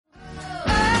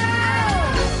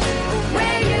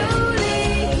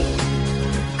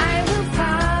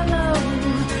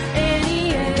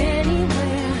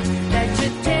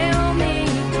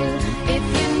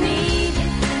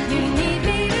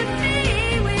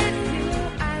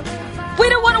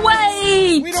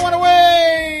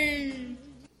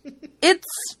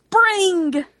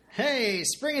Hey,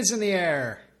 spring is in the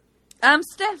air. I'm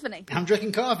Stephanie. I'm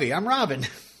drinking coffee. I'm Robin.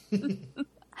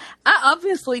 I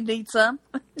obviously need some.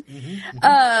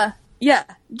 Yeah,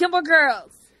 Gilmore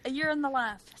Girls, a year in the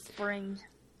life.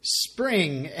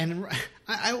 Spring, and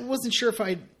I wasn't sure if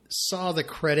I saw the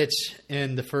credit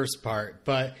in the first part,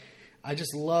 but I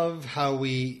just love how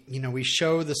we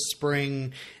show the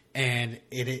spring, and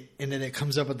then it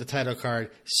comes up with the title card,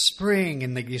 spring,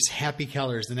 and like these happy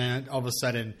colors, and then all of a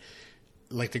sudden,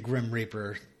 like the Grim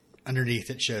Reaper, underneath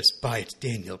it shows, by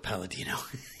Daniel Palladino.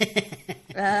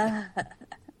 I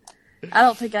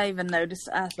don't think I even noticed.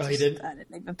 You didn't? I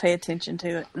didn't even pay attention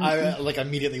to it. Mm-hmm. I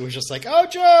immediately was just like, oh,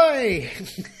 joy!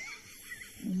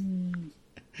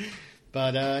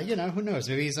 But, who knows?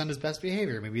 Maybe he's on his best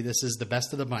behavior. Maybe this is the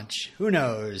best of the bunch. Who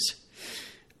knows?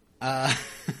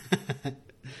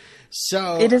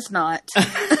 So it is not.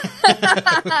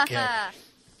 Okay.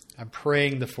 I'm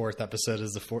praying the fourth episode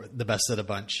is the best of the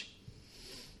bunch.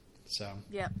 So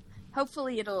yeah,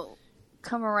 hopefully it'll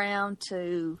come around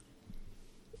to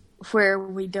where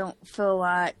we don't feel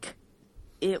like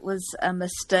it was a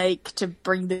mistake to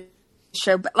bring the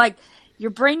show back. Like,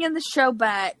 you're bringing the show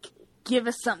back. Give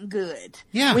us something good.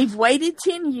 Yeah, we've waited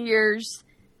 10 years.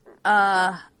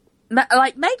 Like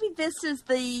maybe this is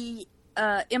the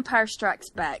Empire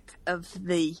Strikes Back of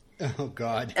the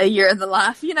A Year in the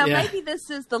Life. Maybe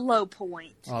this is the low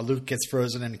point. Oh, Luke gets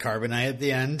frozen in carbonite at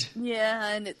the end. Yeah,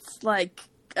 and it's like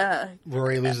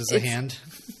Rory loses a hand.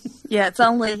 Yeah, it's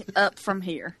only up from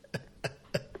here.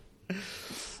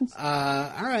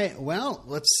 All right. Well,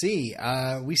 let's see.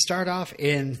 We start off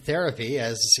in therapy,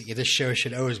 as this show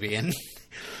should always be in.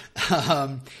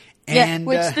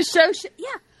 The show should.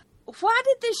 Yeah. Why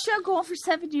did this show go on for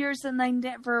 7 years and they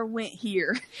never went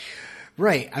here?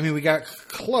 Right. I mean, we got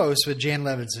close with Jan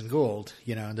Levinson Gould,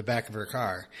 in the back of her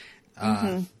car.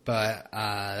 But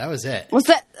that was it. Was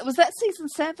that season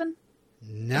 7?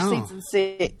 No. Or season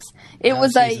 6. It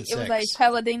was a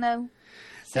Palladino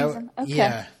season. Okay.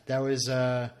 Yeah, that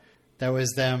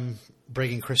was them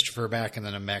bringing Christopher back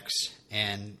into the mix,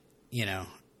 and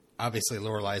obviously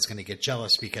Lorelai is going to get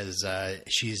jealous because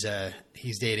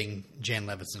he's dating Jan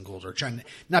Levinson Gould, or trying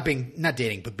not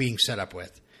dating but being set up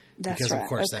with. That's because right. Of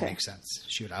course Okay. That makes sense.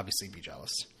 She would obviously be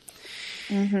jealous.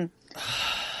 Mm-hmm.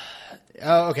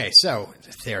 Okay, so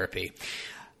therapy.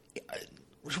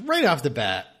 Right off the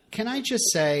bat, can I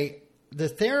just say a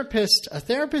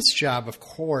therapist's job, of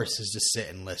course, is to sit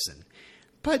and listen.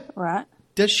 But right.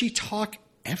 Does she talk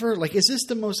ever? Like, is this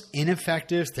the most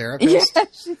ineffective therapist? Yeah,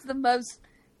 she's the most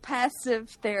passive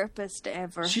therapist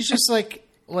ever. She's just like,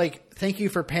 thank you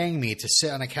for paying me to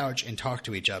sit on a couch and talk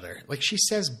to each other. Like, she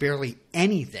says barely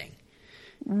anything.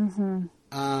 Mm-hmm.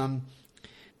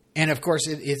 And of course,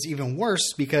 it's even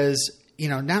worse because,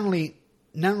 not only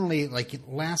like the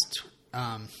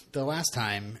last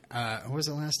time, what was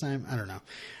it last time? I don't know.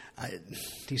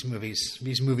 These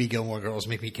movie Gilmore Girls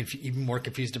make me even more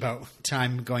confused about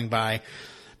time going by.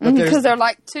 Because they're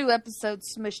like 2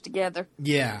 episodes smushed together.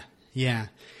 Yeah.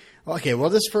 Okay, well,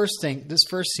 this first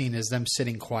scene is them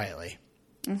sitting quietly.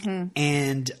 Mm-hmm.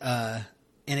 And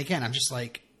again, I'm just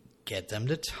like, get them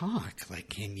to talk. Like,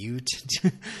 can you,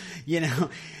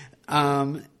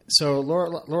 So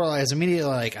Lorelai is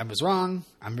immediately like, I was wrong.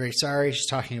 I'm very sorry. She's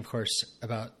talking, of course,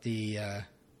 about the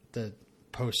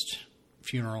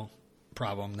post-funeral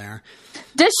problem there.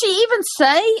 Does she even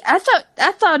say?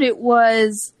 I thought it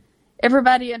was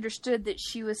everybody understood that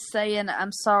she was saying,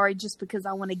 I'm sorry just because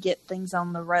I want to get things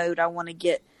on the road.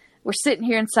 We're sitting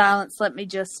here in silence. Let me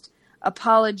just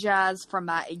apologize for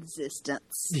my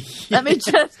existence. Let me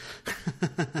just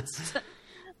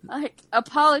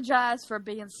apologize for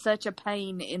being such a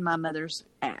pain in my mother's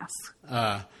ass.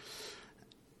 All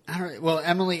right. Well,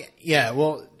 Emily, yeah.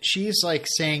 Well, she's like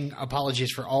saying apologies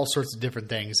for all sorts of different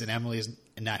things, and Emily's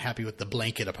not happy with the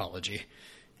blanket apology.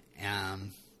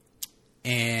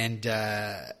 And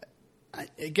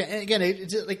again,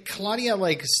 it's like Claudia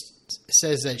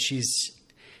says that she's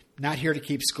not here to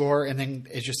keep score, and then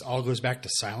it just all goes back to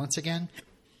silence again.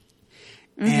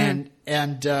 Mm-hmm.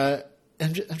 And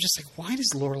I'm just like, why does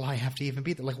Lorelai have to even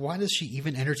be there? Like, why is she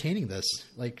even entertaining this?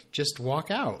 Like, just walk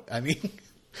out. I mean,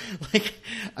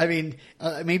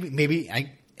 maybe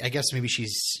I guess maybe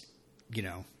she's,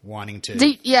 wanting to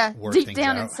work deep things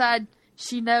down out. inside,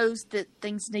 she knows that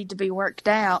things need to be worked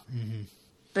out, mm-hmm.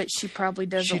 but she probably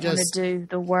doesn't want to do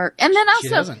the work. And then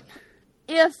also,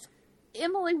 if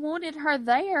Emily wanted her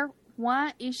there,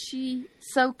 why is she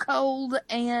so cold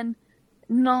and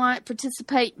not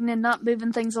participating and not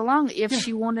moving things along if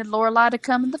she wanted Lorelai to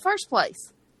come in the first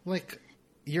place? Like,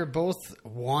 you're both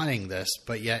wanting this,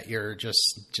 but yet you're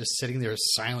just sitting there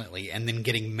silently and then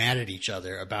getting mad at each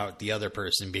other about the other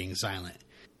person being silent.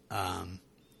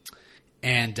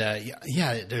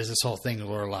 There's this whole thing.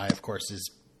 Lorelai, of course, is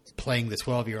playing the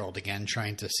 12-year-old again,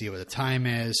 trying to see what the time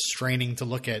is, straining to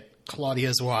look at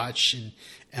Claudia's watch, and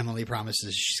Emily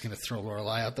promises she's going to throw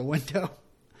Lorelai out the window.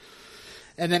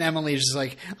 And then Emily's just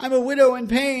like, I'm a widow in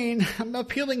pain. I'm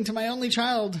appealing to my only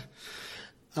child.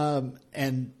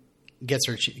 And gets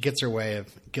her way of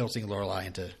guilting Lorelai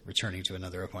into returning to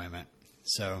another appointment.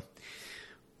 So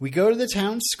we go to the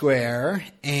town square,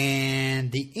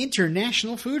 and the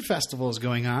International Food Festival is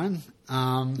going on.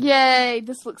 Yay,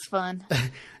 this looks fun.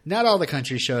 Not all the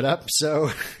countries showed up,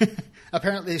 so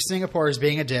apparently Singapore is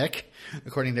being a dick,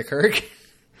 according to Kirk.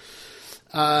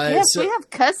 Yes, we have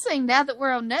cussing. Now that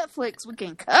we're on Netflix, we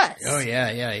can cuss. Oh,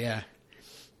 yeah.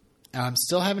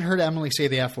 Still haven't heard Emily say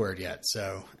the F word yet,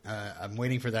 so I'm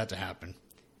waiting for that to happen.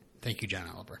 Thank you, John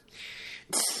Oliver.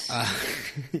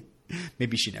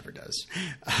 Maybe she never does.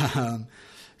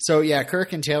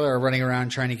 Kirk and Taylor are running around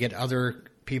trying to get other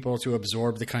people to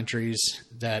absorb the countries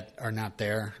that are not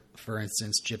there. For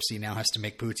instance, Gypsy now has to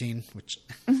make poutine, which...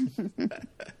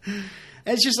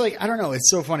 It's just like, I don't know.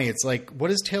 It's so funny. It's like, what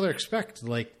does Taylor expect?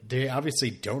 Like, they obviously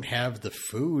don't have the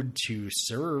food to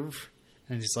serve.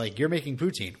 And it's like, you're making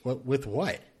poutine. What, with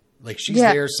what? Like, she's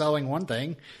there selling one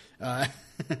thing.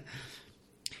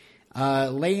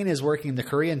 Lane is working the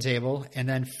Korean table. And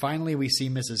then finally we see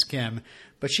Mrs. Kim.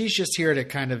 But she's just here to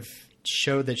kind of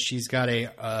show that she's got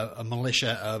a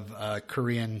militia of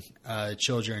Korean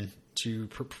children to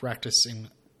practice in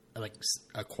like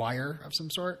a choir of some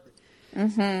sort.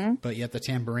 Mm-hmm. But yet the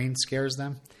tambourine scares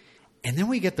them. And then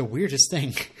we get the weirdest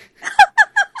thing.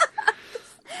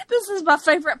 This is my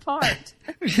favorite part.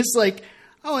 It's like,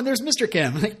 oh, and there's Mr.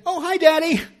 Kim. Like, oh, hi,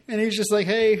 Daddy. And he's just like,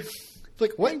 hey.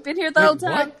 Like, what? You've been here the whole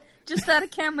time. What? Just out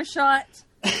of camera shot.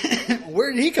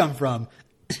 Where did he come from?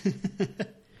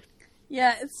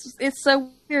 Yeah, it's so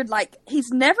weird. Like, he's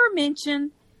never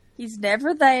mentioned. He's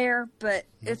never there, but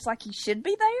it's like he should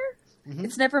be there. Mm-hmm.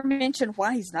 It's never mentioned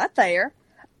why he's not there.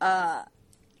 I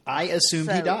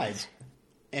assumed he died.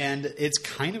 And it's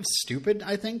kind of stupid,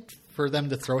 I think, for them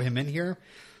to throw him in here.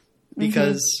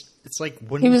 Because it's like,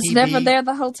 wouldn't he was never there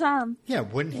the whole time. Yeah,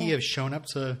 wouldn't he have shown up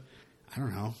to, I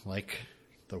don't know, like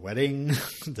the wedding?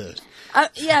 See,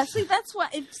 that's why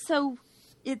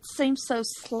it seems so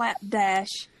slapdash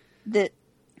that,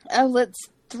 let's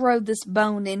throw this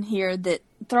bone in here,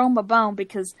 throw him a bone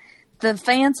because the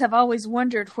fans have always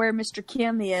wondered where Mr.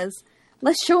 Kim is.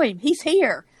 Let's show him. He's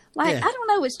here. Like, I don't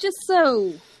know. It's just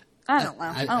so, I don't know.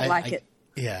 I don't like it.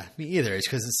 Yeah, me either. It's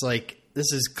because it's like,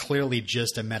 this is clearly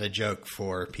just a meta joke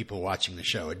for people watching the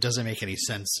show. It doesn't make any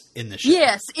sense in the show.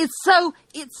 Yes, it's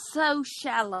so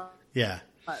shallow. Yeah.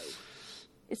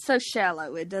 It's so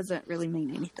shallow. It doesn't really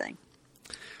mean anything.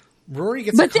 Rory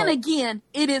gets But then again,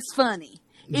 it is funny.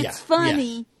 It's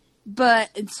funny, but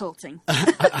insulting.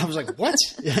 I was like, what?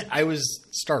 I was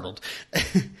startled.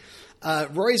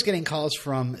 Rory's getting calls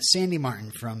from Sandy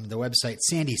Martin from the website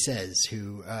Sandy Says,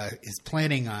 who is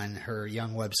planning on her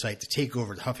young website to take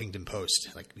over the Huffington Post,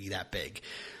 like be that big,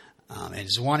 and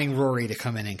is wanting Rory to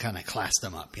come in and kind of class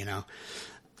them up, you know?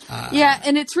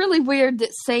 And it's really weird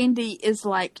that Sandy is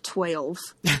like 12.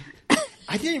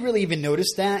 I didn't really even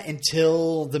notice that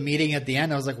until the meeting at the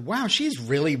end. I was like, wow, she's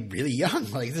really, really young.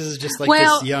 Like, this is just like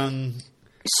this young...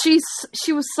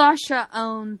 She was Sasha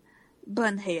on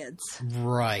Bunheads.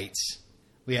 Right.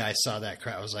 Yeah, I saw that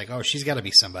crowd. I was like, oh, she's got to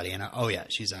be somebody. And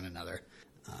she's on another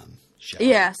show.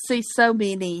 Yeah, see so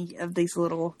many of these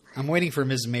little... I'm waiting for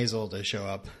Ms. Maisel to show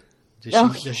up.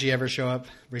 Does she ever show up?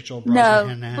 Rachel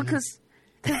Brosnahan? No, because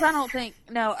I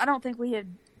don't think we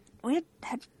hadn't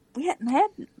had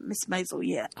Miss Maisel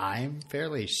yet. I'm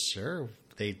fairly sure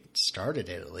they started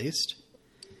it at least.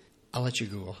 I'll let you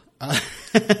Google.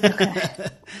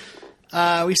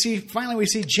 Okay. We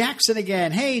see Jackson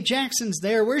again. Hey, Jackson's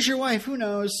there. Where's your wife? Who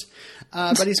knows?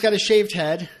 But he's got a shaved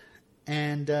head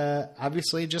and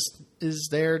obviously just is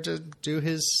there to do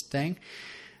his thing.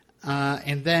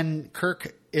 And then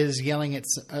Kirk is yelling at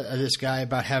this guy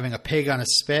about having a pig on a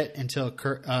spit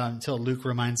until Luke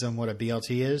reminds him what a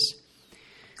BLT is.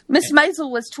 Miss Maisel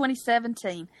was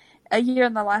 2017. A Year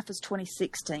in the Life was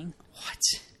 2016. What?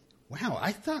 Wow,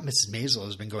 I thought Mrs. Maisel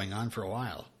has been going on for a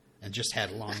while and just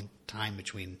had a long time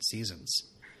between seasons.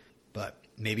 But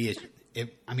maybe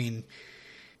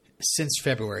since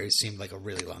February it seemed like a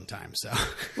really long time. So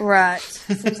right,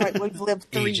 seems like we've lived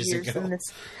 3 years ago. in this.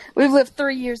 We've lived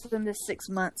 3 years in this 6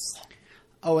 months.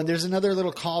 Oh, and there's another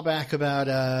little callback about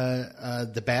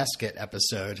the basket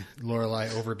episode. Lorelai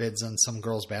overbids on some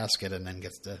girl's basket and then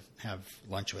gets to have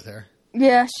lunch with her.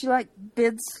 Yeah, she like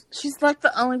bids. She's like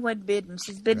the only one bidding.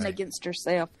 She's bidding Right. against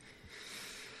herself.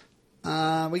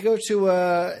 We go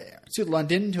to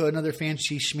London, to another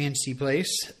fancy schmancy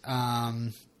place.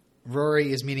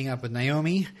 Rory is meeting up with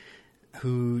Naomi,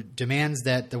 who demands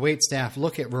that the waitstaff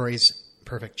look at Rory's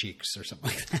perfect cheeks or something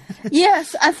like that.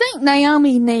 Yes, I think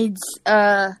Naomi needs.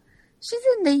 She's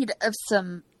in need of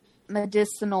some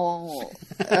medicinal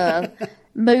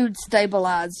mood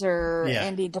stabilizer, Yeah.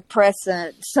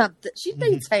 antidepressant, something. She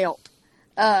needs help.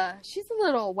 She's a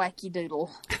little wacky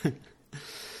doodle.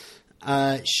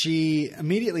 She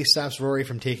immediately stops Rory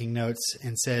from taking notes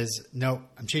and says, "No,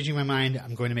 I'm changing my mind.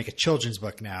 I'm going to make a children's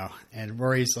book now." And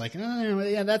Rory's like, "Oh,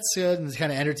 yeah, that's good," and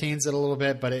kind of entertains it a little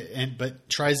bit, but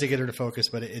tries to get her to focus,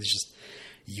 but it's just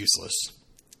useless.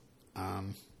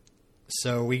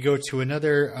 So we go to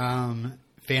another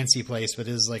fancy place, but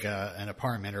it is like an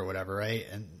apartment or whatever, right?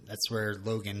 And that's where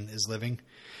Logan is living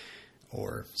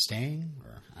or staying,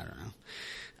 or I don't know.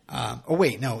 Oh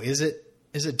wait, no, is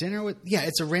it dinner with? Yeah,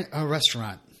 it's a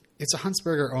restaurant. It's a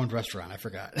Huntsberger owned restaurant. I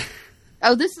forgot.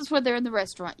 Oh, this is where they're in the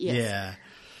restaurant. Yes. Yeah.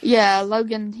 Yeah,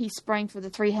 Logan, he sprang for the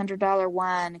 $300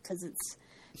 wine because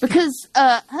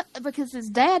his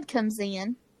dad comes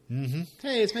in Mm-hmm.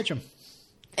 Hey, it's Mitchum.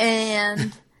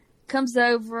 and comes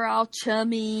over all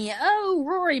chummy. Oh,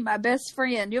 Rory, my best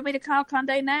friend. You want me to call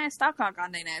Condé Nast? I'll call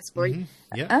Condé Nast for you.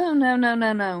 Mm-hmm. Yeah. Oh,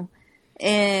 no.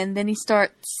 And then he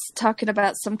starts talking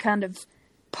about some kind of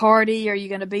party. Are you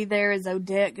going to be there? Is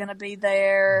Odette going to be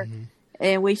there? Mm-hmm.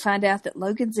 And we find out that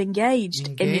Logan's engaged.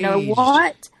 And you know Engaged.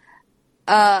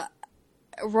 what?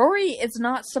 Rory is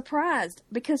not surprised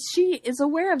because she is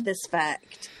aware of this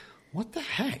fact. What the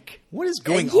heck? What is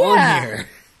going Yeah. on here?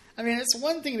 I mean, it's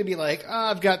one thing to be like,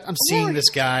 oh, I'm seeing Rory. this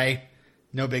guy.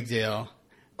 No big deal.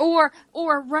 Or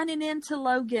running into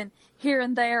Logan here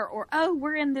and there, or, oh,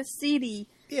 we're in this city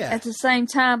Yeah. at the same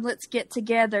time, let's get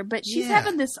together. But she's Yeah.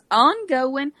 having this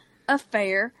ongoing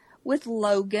affair with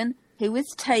Logan, who is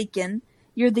taken.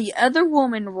 You're the other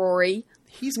woman, Rory.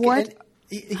 He's What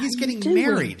he's are getting you doing?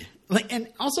 married. Like, and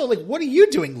also, like, what are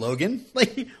you doing, Logan?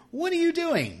 Like, what are you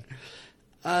doing?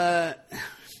 I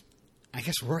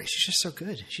guess Rory, she's just so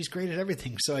good. She's great at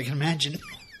everything, so I can imagine.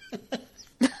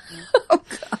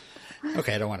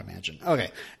 Okay, I don't want to imagine.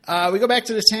 Okay. We go back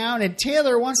to the town, and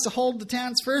Taylor wants to hold the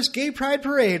town's first gay pride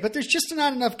parade, but there's just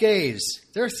not enough gays.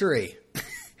 There are 3.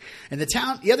 And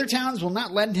the other towns will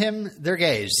not lend him their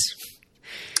gays.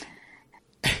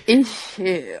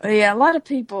 Yeah, a lot of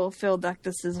people feel like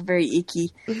this is a very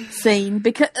icky scene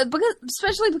because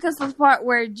especially because of the part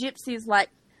where Gypsy is like,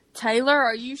 Taylor,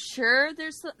 are you sure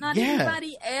there's not Yeah.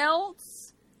 anybody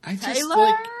else? I just, Taylor?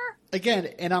 like, again,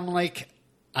 and I'm like,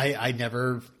 I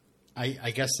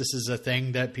guess this is a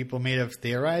thing that people may have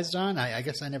theorized on. I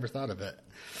guess I never thought of it.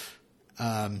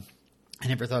 I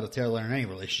never thought of Taylor in any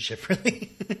relationship,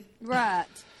 really. Right.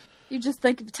 You just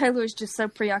think Taylor is just so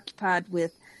preoccupied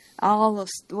with all of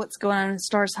what's going on in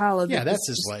Stars Hollow. Yeah, that that's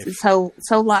this his is life. His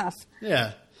whole life.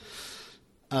 Yeah.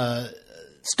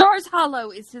 Stars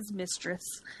Hollow is his mistress.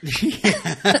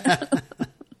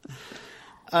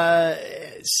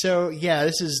 So yeah,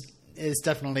 this is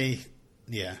definitely,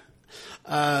 yeah.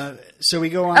 So we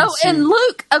go on. Oh, and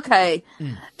Luke. Okay,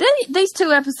 these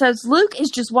 2 episodes, Luke is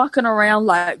just walking around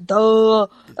like, God.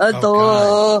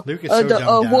 Luke is so dumbed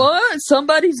down. what?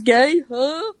 Somebody's gay?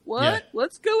 Huh? What? Yeah.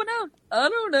 What's going on? I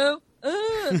don't know.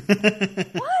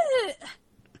 What?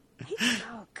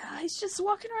 Oh God, he's just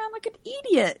walking around like an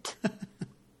idiot.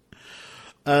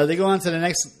 They go on to the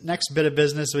next bit of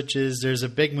business, which is there's a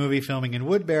big movie filming in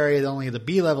Woodbury. Only the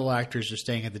B-level actors are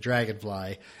staying at the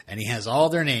Dragonfly, and he has all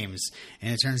their names.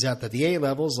 And it turns out that the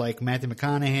A-levels, like Matthew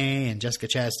McConaughey and Jessica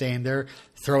Chastain, they're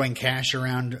throwing cash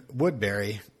around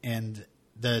Woodbury, and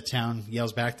the town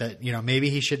yells back that, you know, maybe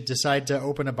he should decide to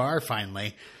open a bar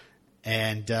finally.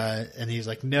 And he's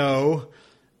like, no.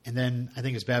 And then I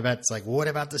think it's Babette's like, what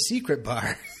about the secret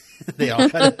bar? They all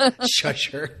kind of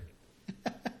shush her.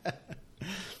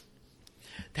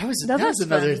 That was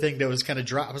another thing that was kind of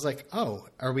dropped. I was like, oh,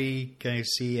 are we going to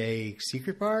see a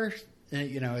secret bar?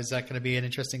 You know, is that going to be an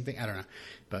interesting thing? I don't know.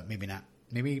 But maybe not.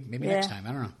 Maybe next time.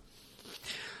 I don't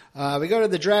know. We go to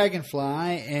the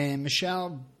Dragonfly, and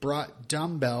Michelle brought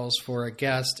dumbbells for a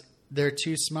guest. They're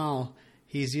too small.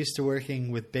 He's used to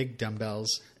working with big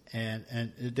dumbbells. And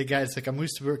the guy's like, I'm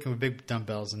used to working with big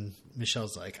dumbbells. And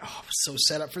Michelle's like, oh, I'm so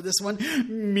set up for this one.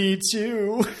 Me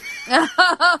too.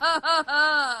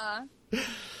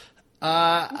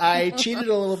 I cheated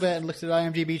a little bit and looked at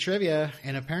IMDb trivia,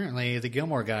 and apparently the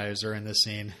Gilmore Guys are in this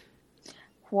scene.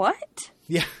 What?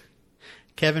 Yeah.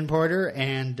 Kevin Porter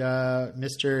and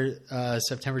Mr.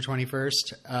 September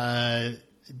 21st,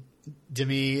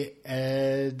 Demi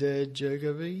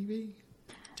Edjagovivi?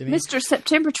 Mr.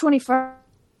 September 21st.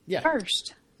 Yeah.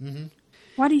 Mm-hmm.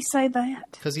 Why do you say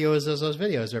that? Because he always does those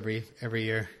videos every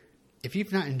year. If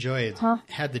you've not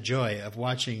had the joy of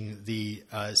watching the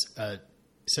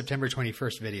September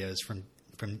 21st videos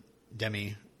from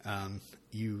Demi,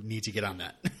 you need to get on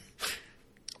that.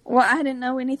 Well, I didn't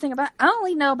know anything about. I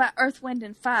only know about Earth, Wind,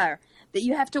 and Fire. That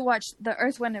you have to watch the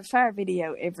Earth, Wind, and Fire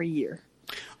video every year.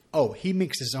 Oh, he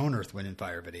makes his own Earth, Wind, and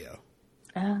Fire video.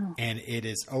 Oh. And it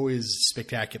is always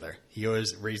spectacular. He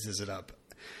always raises it up.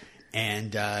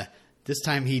 And this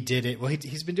time he did it. Well,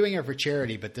 he's been doing it for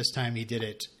charity, but this time he did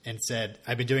it and said,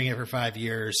 I've been doing it for 5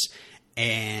 years.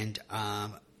 And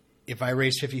if I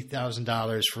raise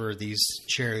 $50,000 for these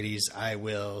charities, I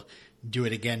will do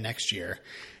it again next year.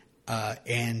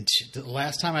 And the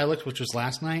last time I looked, which was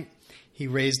last night, he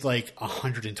raised like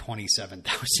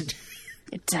 $127,000.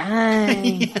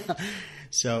 Dang. Yeah.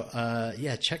 So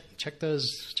check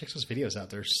those videos out.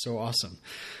 They're so awesome.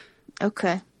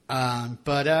 Okay.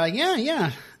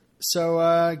 Yeah.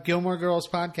 So Gilmore Girls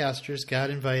podcasters got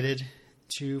invited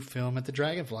to film at the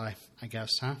Dragonfly, I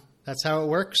guess, huh? That's how it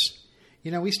works.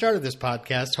 You know, we started this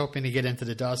podcast hoping to get into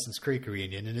the Dawson's Creek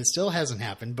reunion, and it still hasn't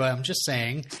happened, but I'm just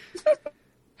saying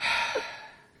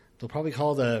they'll probably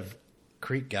call the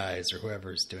Creek guys or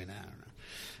whoever's doing that. I don't know.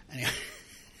 Anyway.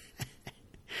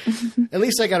 At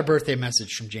least I got a birthday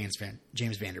message from James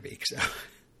Vanderbeek. So,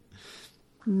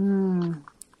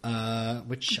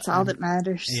 which that's all that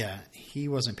matters. Yeah, he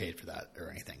wasn't paid for that or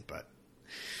anything. But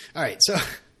all right, so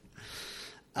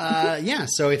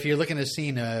so if you're looking at a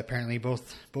scene, apparently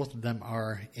both of them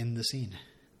are in the scene,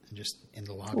 and just in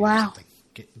the lobby or something.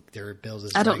 Get their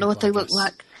bills. I don't know what they look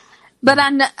like, but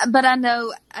I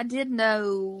know. I did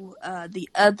know the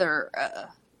other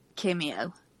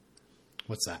cameo.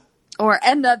 What's that? Or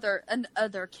another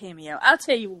cameo. I'll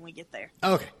tell you when we get there.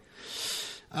 Okay.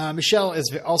 Michelle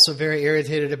is also very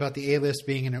irritated about the A-list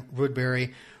being in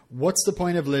Woodbury. What's the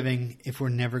point of living if we're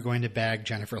never going to bag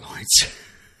Jennifer Lawrence?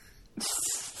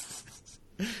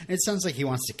 It sounds like he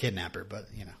wants to kidnap her, but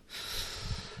you know.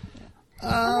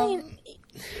 I mean,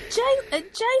 J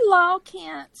Law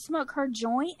can't smoke her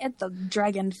joint at the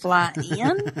Dragonfly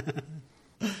Inn.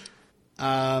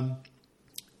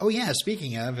 Oh yeah,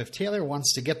 speaking of, if Taylor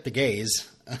wants to get the gays,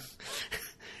 it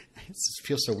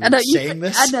feels so weird saying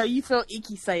this. I know, you feel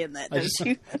icky saying that, don't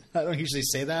you? I don't usually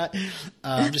say that.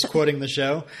 I'm just quoting the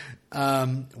show.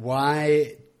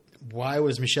 Why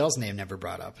was Michelle's name never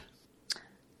brought up?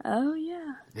 Oh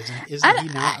yeah. Isn't he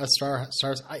not a star?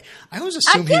 I always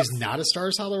assume he's not a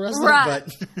Stars Hollow wrestler, right.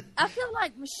 But I feel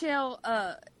like Michelle.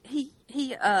 He.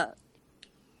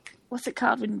 What's it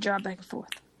called when you drive back and forth?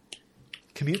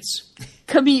 Commutes.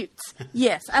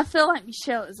 Yes, I feel like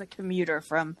Michelle is a commuter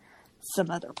from some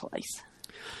other place.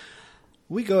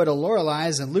 We go to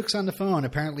Lorelei's and Luke's on the phone.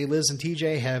 Apparently Liz and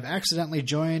TJ have accidentally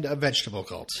joined a vegetable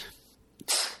cult.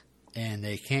 And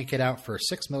they can't get out for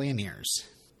 6 million years.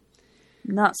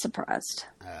 Not surprised.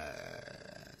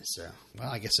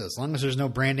 I guess as long as there's no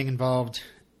branding involved,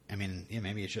 I mean, yeah,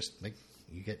 maybe it's just like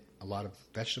you get a lot of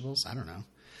vegetables. I don't know.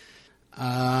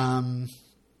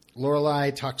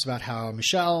 Lorelei talks about how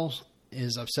Michelle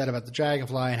is upset about the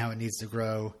Dragonfly and how it needs to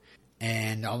grow.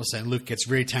 And all of a sudden, Luke gets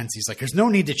very tense. He's like, there's no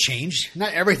need to change.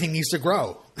 Not everything needs to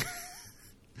grow.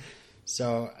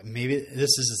 So maybe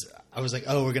I was like,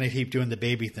 oh, we're going to keep doing the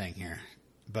baby thing here.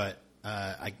 But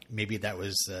maybe that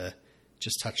was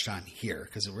just touched on here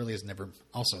because it really is never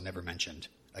mentioned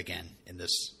again in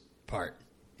this part,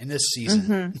 in this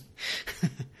season.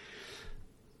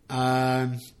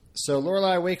 Mm-hmm. So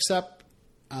Lorelei wakes up.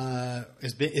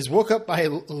 Is woke up by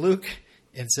Luke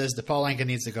and says the Paul Anka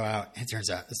needs to go out. And it turns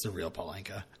out it's the real Paul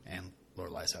Anka, and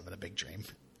Lorelei's having a big dream,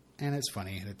 and it's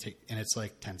funny, and it's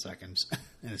like 10 seconds,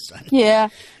 and it's done. Yeah,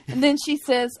 and then she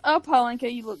says, "Oh, Paul Anka,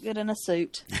 you look good in a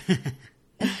suit."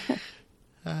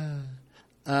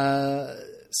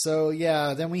 So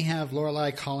yeah, then we have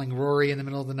Lorelei calling Rory in the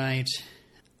middle of the night,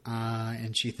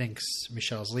 and she thinks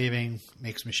Michelle's leaving.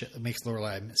 Makes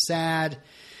Lorelei sad.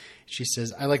 She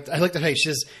says, I like the fact she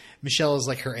says Michelle is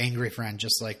like her angry friend,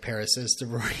 just like Paris is to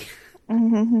Rory.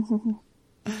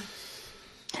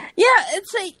 Yeah,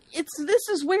 this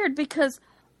is weird because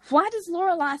why does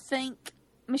Lorelei think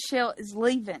Michelle is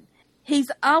leaving?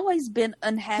 He's always been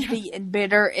unhappy and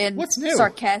bitter and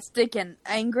sarcastic and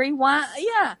angry. Why?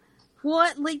 Yeah.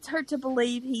 What leads her to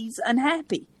believe he's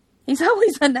unhappy? He's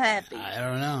always unhappy. I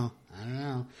don't know.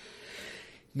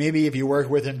 maybe if you work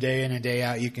with him day in and day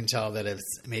out, you can tell that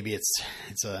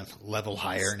it's a level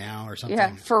higher now or something.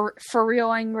 Yeah, for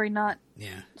real angry, not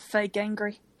Yeah. fake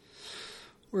angry.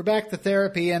 We're back to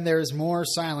therapy, and there's more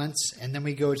silence, and then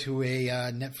we go to a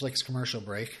Netflix commercial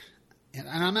break. And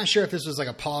I'm not sure if this was like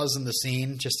a pause in the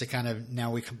scene, just to kind of,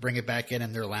 now we can bring it back in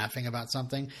and they're laughing about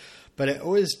something. But it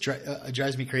always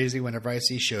drives me crazy whenever I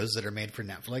see shows that are made for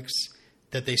Netflix,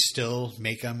 that they still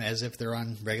make them as if they're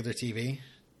on regular TV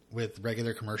with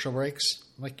regular commercial breaks.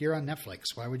 Like, you're on Netflix.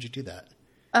 Why would you do that?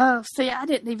 Oh, see, I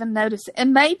didn't even notice it.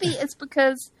 And maybe it's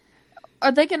because,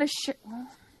 are they going to I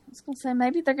was going to say,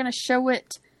 maybe they're going to show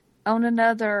it on in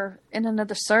another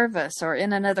service or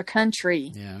in another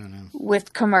country. Yeah, I don't know.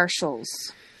 With commercials.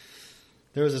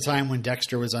 There was a time when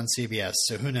Dexter was on CBS,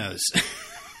 so who knows?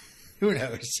 Who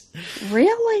knows?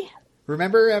 Really?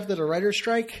 Remember after the writer's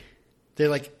strike? They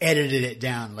like edited it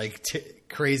down like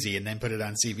crazy and then put it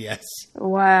on CBS.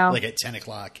 Wow. Like at 10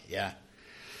 o'clock. Yeah.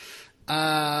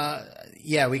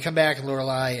 Yeah, we come back.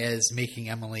 Lorelai is making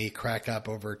Emily crack up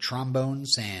over Trombone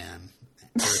Sam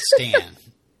or Stan.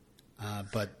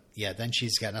 But yeah, then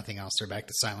she's got nothing else. They're back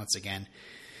to silence again.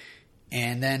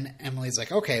 And then Emily's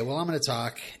like, okay, well, I'm going to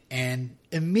talk. And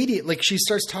immediately, like, she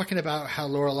starts talking about how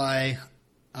Lorelai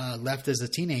left as a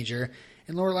teenager.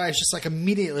 And Lorelai is just like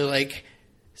immediately like,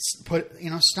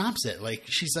 stops it. Like,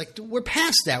 she's like, we're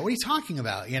past that. What are you talking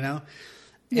about? You know?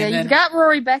 Yeah, and then, you've got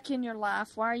Rory back in your life.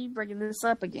 Why are you bringing this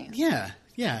up again? Yeah,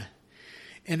 yeah.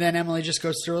 And then Emily just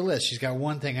goes through a list. She's got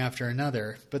one thing after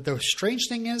another. But the strange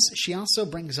thing is, she also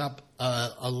brings up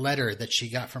a letter that she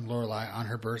got from Lorelai on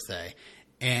her birthday.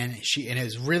 And it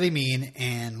was really mean,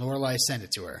 and Lorelai sent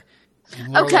it to her.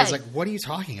 And Lorelai's like, what are you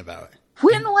talking about?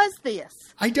 When was this?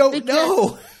 I don't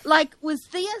know. Like, was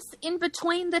this in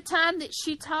between the time that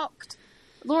she talked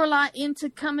Lorelai into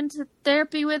coming to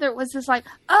therapy with her? It was this like,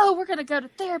 oh, we're going to go to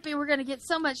therapy. We're going to get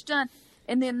so much done.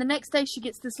 And then the next day she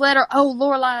gets this letter. Oh,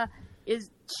 Lorelai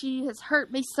she has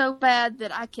hurt me so bad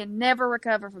that I can never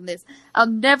recover from this. I'll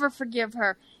never forgive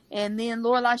her. And then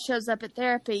Lorelai shows up at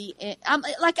therapy. And I'm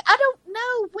like, I don't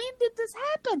know. When did this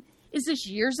happen? Is this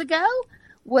years ago?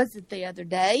 Was it the other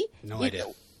day? No idea.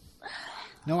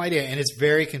 No idea. And it's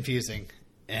very confusing.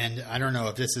 And I don't know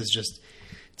if this is just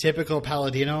typical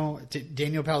Daniel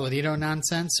Palladino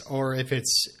nonsense, or if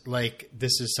it's like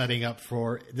this is setting up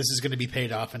this is going to be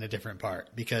paid off in a different part.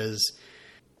 Because,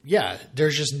 yeah,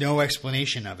 there's just no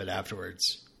explanation of it afterwards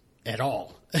at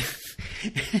all.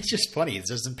 It's just funny. It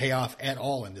doesn't pay off at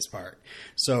all in this part.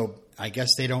 So I guess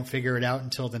they don't figure it out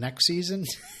until the next season.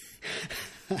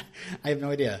 I have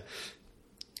no idea.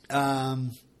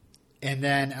 And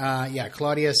then,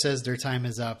 Claudia says their time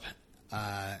is up.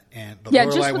 But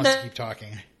Lorelai wants to keep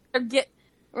talking.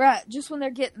 Just when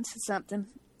they're getting to something.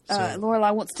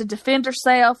 Lorelai wants to defend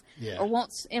herself, or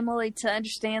wants Emily to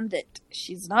understand that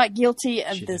she's not guilty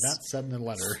of this. She did not send the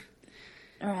letter.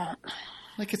 Right.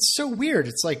 Like, it's so weird.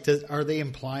 It's like, are they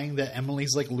implying that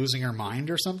Emily's like losing her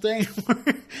mind or something?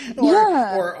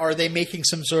 Or are they making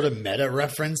some sort of meta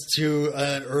reference to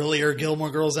an earlier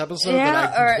Gilmore Girls episode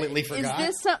that I completely forgot?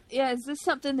 Is this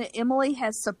something that Emily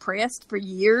has suppressed for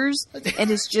years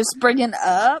and is just bringing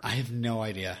up? I have no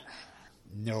idea.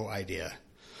 No idea.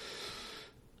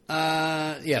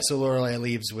 So Lorelai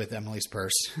leaves with Emily's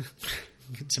purse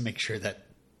to make sure that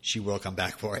she will come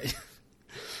back for it.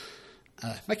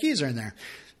 My keys are in there.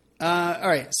 All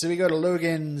right, so we go to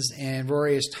Logan's, and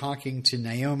Rory is talking to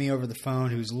Naomi over the phone,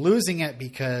 who's losing it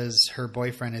because her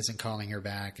boyfriend isn't calling her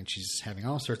back, and she's having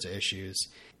all sorts of issues.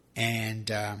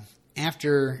 And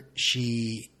after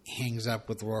she hangs up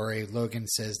with Rory, Logan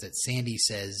says that Sandy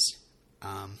says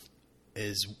how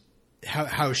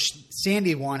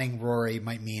Sandy wanting Rory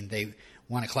might mean they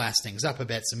want to class things up a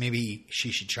bit, so maybe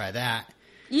she should try that.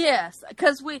 Yes,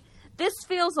 because this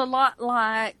feels a lot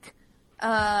like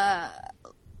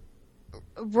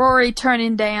Rory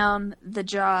turning down the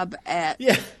job at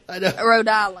Rhode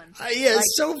Island.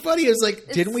 It's so funny. It's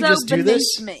like, didn't we just do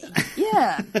this? Me.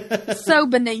 Yeah. So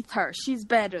beneath her. She's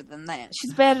better than that.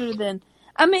 She's better than...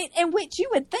 I mean, in which you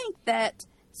would think that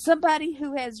somebody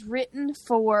who has written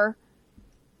for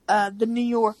The New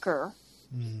Yorker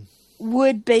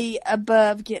would be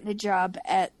above getting a job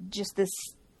at just this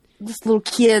little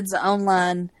kid's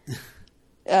online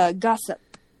gossip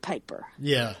paper.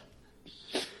 Yeah.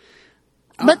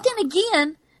 But then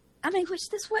again, I mean,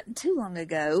 which this wasn't too long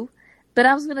ago, but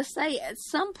I was going to say, at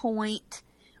some point,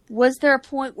 was there a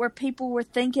point where people were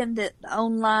thinking that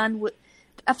online would...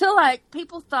 I feel like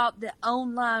people thought that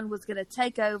online was going to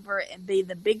take over and be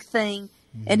the big thing,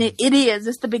 and it is.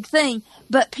 It's the big thing,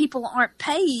 but people aren't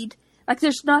paid. Like,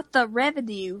 there's not the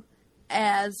revenue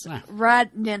as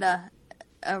writing in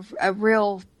a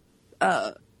real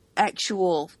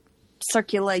actual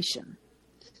circulation.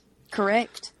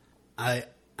 Correct? I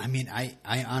mean,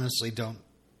 I honestly don't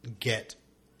get.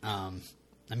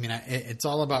 It's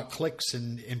all about clicks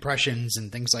and impressions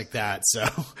and things like that. So,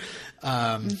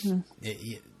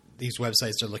 these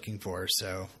websites are looking for.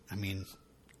 So, I mean,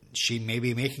 she may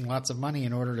be making lots of money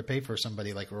in order to pay for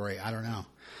somebody like Rory. I don't know.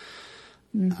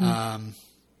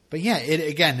 But yeah,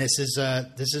 this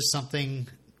is something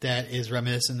that is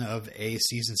reminiscent of a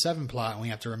season 7 plot. And we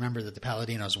have to remember that the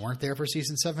Palladinos weren't there for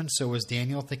season 7. So was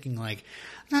Daniel thinking like,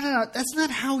 no, that's not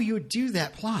how you do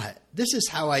that plot. This is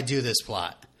how I do this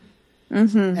plot.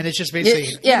 Mm-hmm. And it's just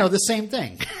basically, the same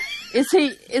thing. Is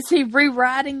he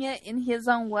rewriting it in his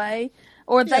own way?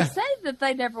 Or they say that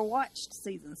they never watched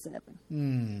season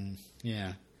 7.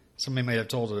 Yeah. Somebody might have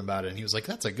told him about it and he was like,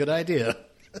 that's a good idea.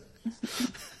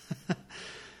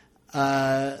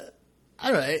 I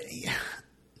don't know.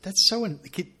 That's so.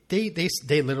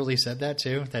 They literally said that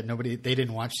too. That they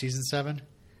didn't watch season 7.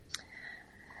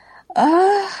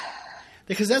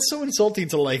 Because that's so insulting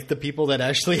to like the people that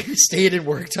actually stayed and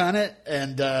worked on it.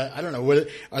 And I don't know.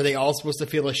 Are they all supposed to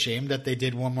feel ashamed that they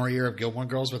did one more year of Gilmore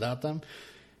Girls without them?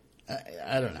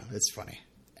 I don't know. It's funny.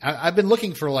 I've been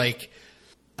looking for like,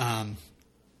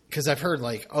 because I've heard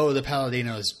like, the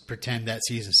Palladinos pretend that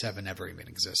season 7 never even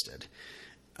existed.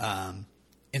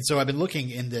 And so I've been looking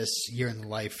in this year in the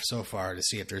life so far to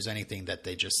see if there's anything that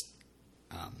they just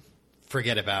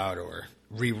forget about or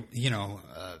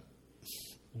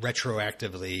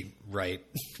retroactively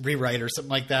rewrite or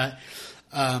something like that.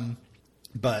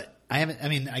 But I haven't. I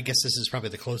mean, I guess this is probably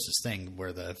the closest thing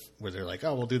where they're like,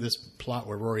 we'll do this plot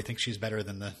where Rory thinks she's better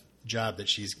than the job that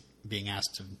she's being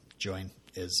asked to join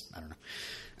is. I don't know.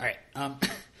 All right.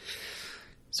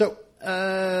 So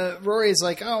Rory's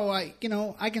like, I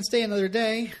can stay another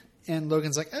day. And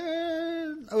Logan's like,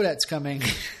 Odette's coming.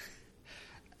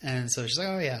 And so she's like,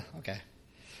 oh, yeah, okay.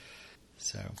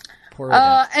 So poor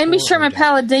Odette. Amy Sherman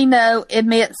Palladino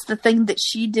admits the thing that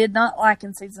she did not like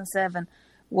in season 7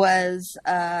 was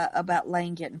about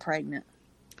Lane getting pregnant.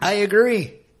 I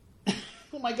agree.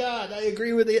 Oh, my God. I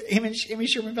agree with Amy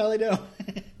Sherman Palladino.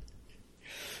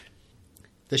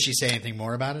 Does she say anything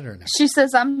more about it or no? She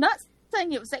says, I'm not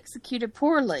saying it was executed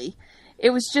poorly. It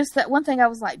was just that one thing I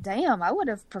was like, damn, I would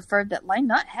have preferred that Lane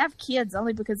not have kids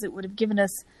only because it would have given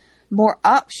us more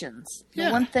options. Yeah.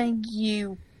 The one thing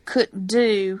you couldn't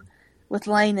do with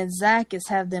Lane and Zach is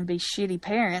have them be shitty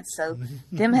parents. So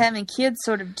them having kids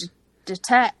sort of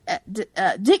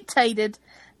dictated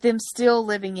them still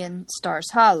living in Stars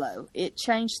Hollow. It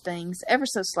changed things ever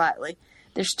so slightly.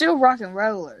 They're still rock and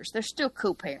rollers. They're still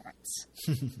cool parents.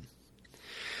 We'll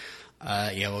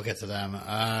get to them.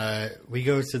 We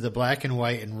go to the black and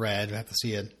white and red. We have to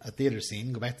see a theater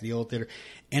scene. Go back to the old theater.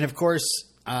 And, of course,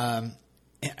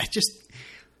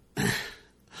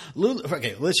 Lulu.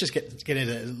 Okay, let's just get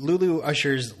into it. Lulu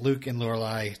ushers Luke and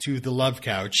Lorelai to the love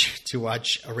couch to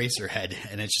watch Eraserhead.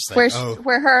 And it's just like,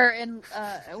 where her and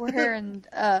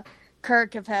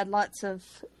Kirk have had lots of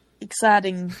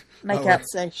exciting makeup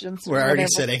sessions. We're already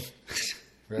sitting.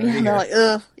 Yuck.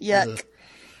 Ugh.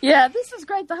 Yeah, this is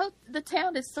great. The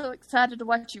town is so excited to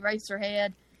watch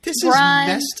Eraserhead. This is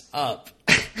messed up.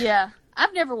 Yeah,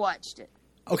 I've never watched it.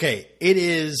 Okay, it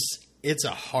is. It's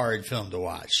a hard film to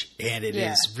watch, and it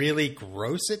is really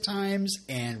gross at times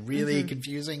and really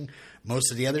confusing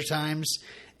most of the other times.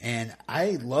 And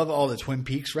I love all the Twin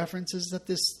Peaks references that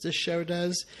this show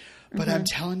does. But I'm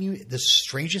telling you, the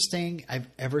strangest thing I've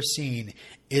ever seen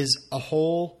is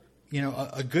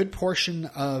a good portion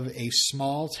of a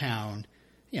small town.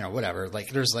 Whatever, like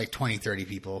there's like 20, 30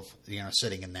 people,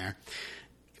 sitting in there,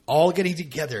 all getting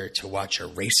together to watch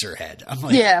Eraserhead. I'm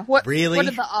like, really? What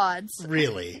are the odds?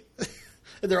 Really?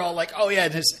 They're all like, oh yeah.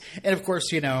 And of course,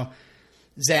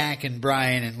 Zach and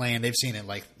Brian and Lane, they've seen it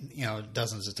like,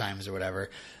 dozens of times or whatever.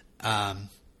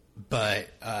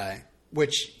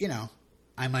 Which,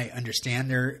 I might understand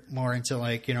they're more into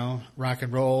like, rock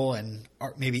and roll and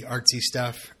maybe artsy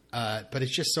stuff. But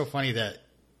it's just so funny that,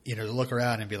 to look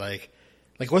around and be like,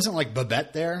 wasn't like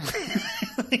Babette there?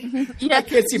 I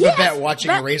can't see Babette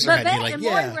watching Eraserhead. Babette and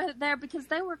Maury were there because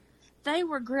they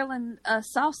were grilling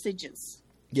sausages.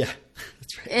 Yeah,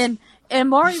 that's right. And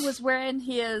Maury was wearing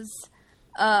his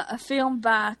a film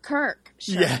by Kirk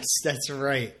shirt. Yes, that's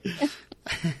right.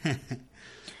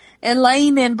 And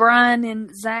Lane and Brian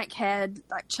and Zach had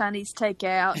like Chinese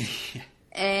takeout,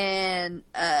 and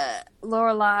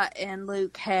Lorelai and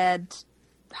Luke had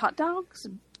hot dogs.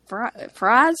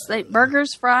 Fries,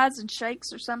 burgers, fries, and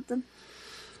shakes or something.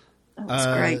 That was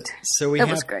great. So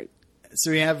was great.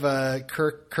 So we have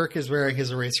Kirk. Kirk is wearing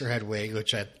his Eraserhead wig,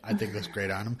 which I think looks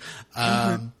great on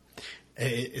him.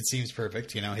 It seems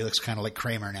perfect. You know, he looks kind of like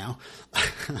Kramer now.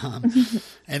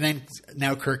 And then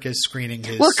now Kirk is screening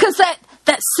his... Well, because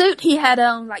that suit he had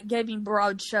on like gave him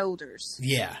broad shoulders.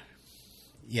 Yeah.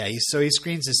 Yeah, so he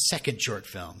screens his second short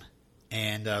film.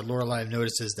 And Lorelai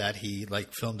notices that he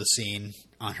like filmed a scene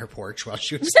on her porch while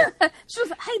she was... She was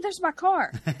like, hey, there's my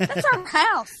car. That's our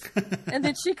house. And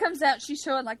then she comes out, she's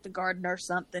showing like the garden or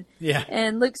something. Yeah.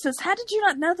 And Luke says, how did you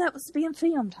not know that was being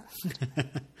filmed?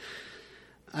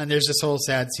 And there's this whole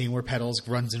sad scene where Petals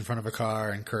runs in front of a car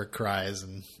and Kirk cries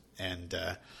and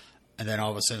then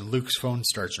all of a sudden Luke's phone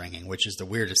starts ringing, which is the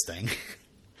weirdest thing.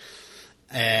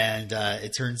 And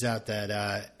it turns out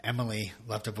that Emily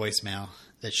left a voicemail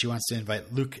that she wants to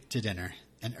invite Luke to dinner,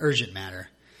 an urgent matter.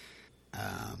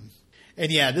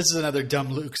 And yeah, this is another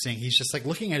dumb Luke thing. He's just like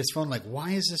looking at his phone like,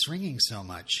 why is this ringing so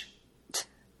much?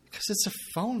 Because it's a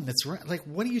phone that's like,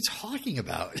 what are you talking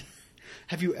about?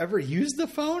 Have you ever used the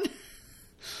phone?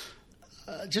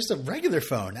 Just a regular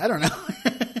phone. I don't know.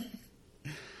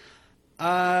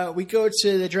 We go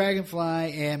to the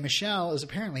Dragonfly, and Michelle is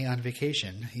apparently on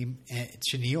vacation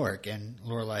to New York. And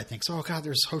Lorelai thinks, oh, God,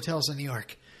 there's hotels in New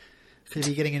York. Could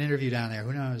be getting an interview down there.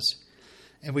 Who knows?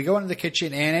 And we go into the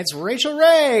kitchen, and it's Rachel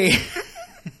Ray,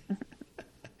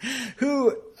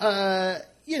 who,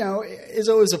 is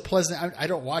always a pleasant... I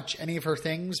don't watch any of her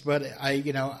things, but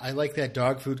I like that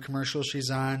dog food commercial she's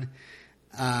on.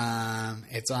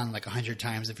 It's on like 100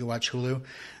 times if you watch Hulu.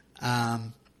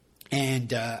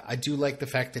 And I do like the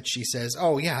fact that she says,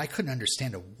 oh, yeah, I couldn't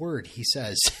understand a word he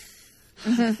says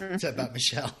about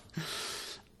Michelle,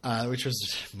 which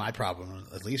was my problem,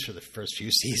 at least for the first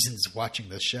few seasons watching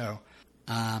this show.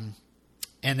 And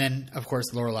then, of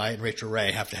course, Lorelai and Rachel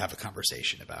Ray have to have a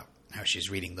conversation about how she's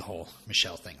reading the whole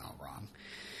Michelle thing all wrong.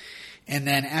 And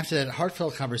then after that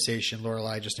heartfelt conversation,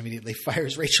 Lorelai just immediately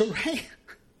fires Rachel Ray.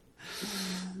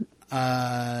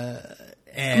 But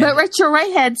Rachel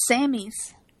Ray had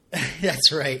Sammy's.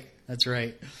 That's right.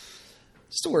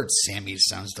 Just the word Sammy's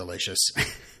sounds delicious.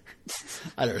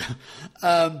 I don't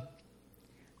know.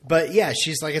 But yeah,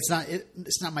 she's like, it's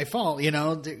not my fault. You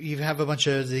know, you have a bunch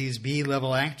of these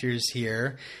B-level actors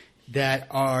here that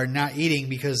are not eating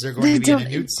because they're going to be in a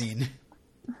nude scene.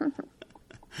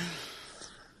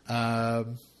 That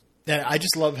I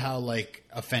just love how like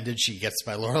offended she gets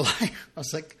by Lorelai. I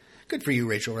was like, good for you,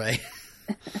 Rachel Ray.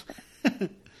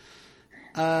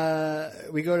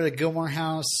 We go to the Gilmore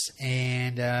house,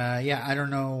 and I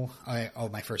don't know.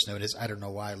 My first note is I don't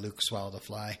know why Luke swallowed a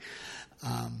fly.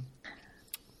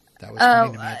 That was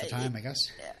funny to me at the time, I guess.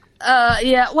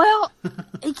 Yeah. Well,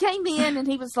 he came in and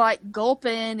he was like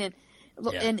gulping, and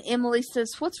Emily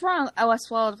says, "What's wrong?" Oh, I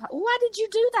swallowed a fly. Why did you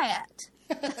do that?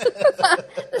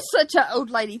 That's such an old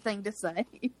lady thing to say.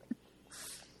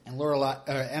 And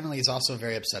Emily is also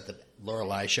very upset that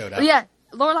Lorelai showed up. Yeah,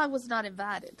 Lorelai was not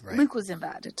invited. Right. Luke was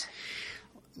invited.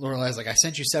 Lorelai's like, I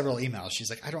sent you several emails. She's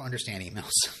like, I don't understand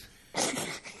emails.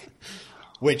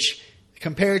 Which,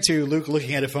 compared to Luke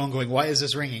looking at a phone going, why is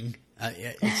this ringing?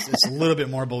 It's a little bit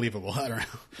more believable. I don't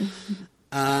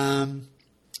know.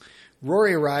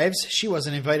 Rory arrives. She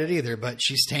wasn't invited either, but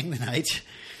she's staying the night.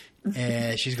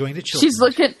 She's going to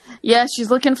Chilton. She's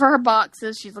looking for her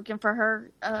boxes. She's looking for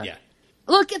her...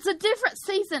 Look, it's a different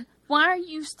season. Why are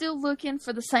you still looking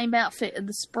for the same outfit in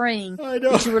the spring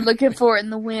that you were looking for in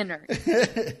the winter?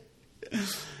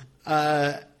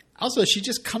 Also, she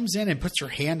just comes in and puts her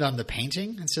hand on the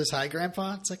painting and says, hi,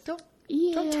 Grandpa. It's like, don't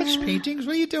touch paintings.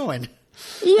 What are you doing?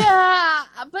 Yeah,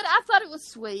 but I thought it was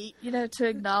sweet, to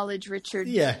acknowledge Richard.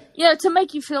 Yeah. To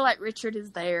make you feel like Richard is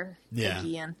there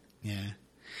again. Yeah.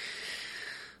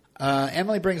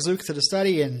 Emily brings Luke to the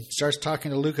study and starts talking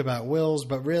to Luke about wills,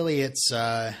 but really it's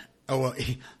the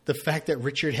fact that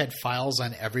Richard had files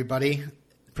on everybody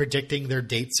predicting their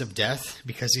dates of death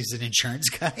because he's an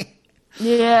insurance guy.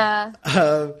 Yeah.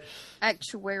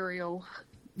 Actuarial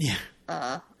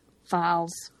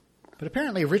files. But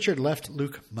apparently Richard left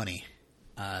Luke money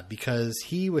because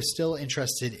he was still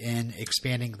interested in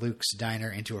expanding Luke's diner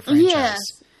into a franchise. Yes.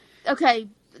 Okay.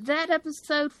 That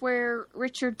episode where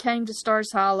Richard came to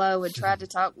Stars Hollow and tried to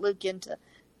talk Luke into...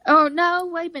 Oh, no,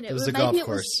 wait a minute. It was the golf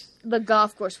course. The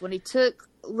golf course when he took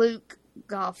Luke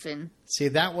golfing. See,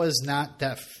 that was not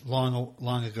that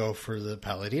long ago for the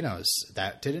Palladinos.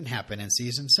 That didn't happen in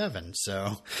season 7.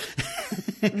 So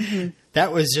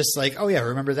that was just like, oh, yeah,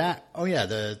 remember that? Oh, yeah,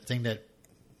 the thing that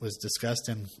was discussed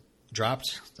and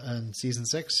dropped in season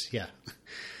 6? Yeah.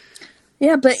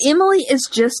 Yeah, but Emily is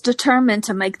just determined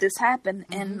to make this happen,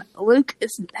 and Luke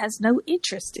has no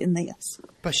interest in this.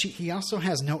 But he also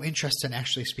has no interest in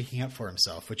actually speaking up for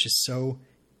himself, which is so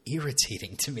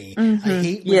irritating to me. I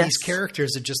hate when these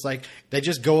characters are just like, they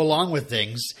just go along with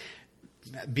things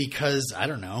because, I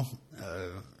don't know,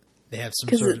 they have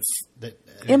some sort of...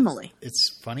 Emily.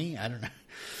 It's funny. I don't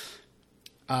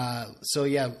know. So,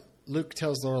 yeah, Luke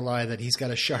tells Lorelai that he's got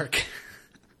a shark.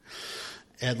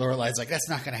 And Lorelai's like, that's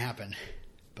not going to happen.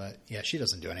 But, yeah, she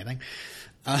doesn't do anything.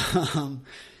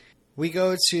 We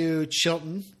go to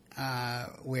Chilton,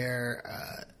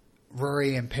 where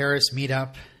Rory and Paris meet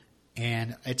up.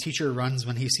 And a teacher runs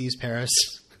when he sees Paris.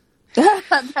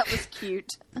 That was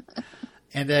cute.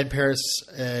 And then Paris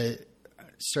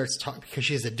starts talking, because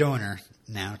she's a donor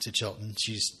now to Chilton.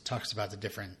 She talks about the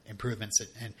different improvements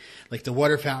and like the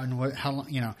water fountain. How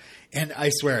long, And I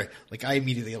swear, like I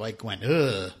immediately like went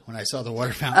ugh when I saw the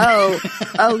water fountain.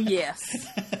 Oh yes.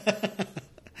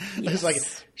 Yes. It's like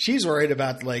she's worried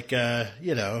about like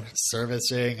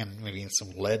servicing and maybe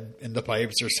some lead in the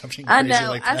pipes or something. I crazy know.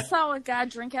 Like that. I saw a guy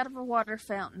drink out of a water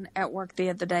fountain at work the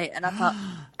other day, and I thought,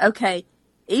 okay,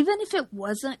 even if it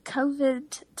wasn't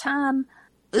COVID time,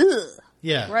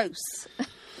 yeah, gross.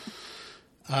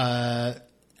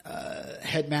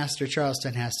 Headmaster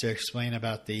Charleston has to explain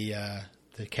about the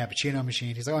cappuccino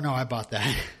machine. He's like, "Oh no, I bought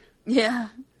that." Yeah,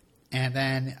 and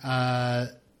then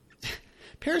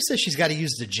Paris says she's got to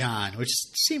use the John, which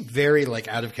seemed very like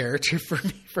out of character for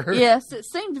her. Yes, it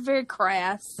seemed very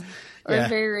crass or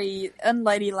very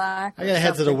unladylike. I got to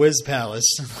head to the Whiz Palace.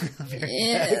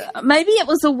 Yeah, maybe it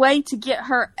was a way to get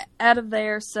her out of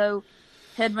there so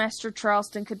Headmaster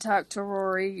Charleston could talk to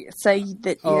Rory, say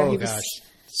that he was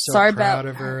so sorry proud about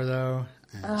of her though.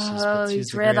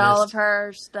 He's read all of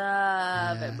her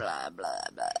stuff and blah blah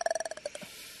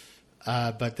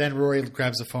blah. But then Rory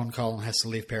grabs a phone call and has to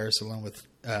leave Paris alone with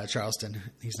Charleston.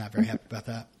 He's not very happy about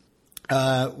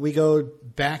that. We go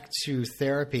back to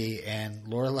therapy, and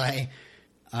Lorelai,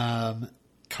 I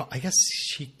guess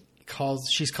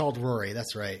she's called Rory.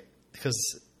 That's right,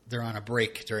 because they're on a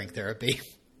break during therapy.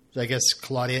 I guess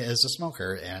Claudia is a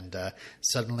smoker, and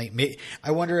suddenly,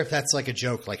 I wonder if that's like a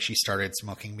joke, like she started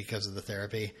smoking because of the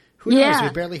therapy. Who knows? We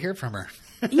barely hear from her.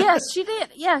 Yes, she did.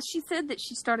 Yeah, she said that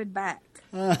she started back.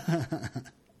 So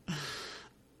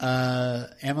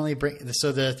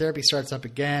the therapy starts up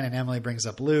again, and Emily brings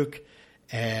up Luke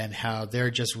and how they're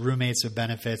just roommates with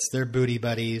benefits. They're booty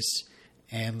buddies.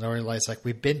 And Lorelai's like,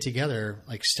 we've been together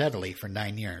like steadily for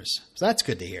 9 years. So that's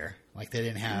good to hear. Like they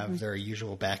didn't have their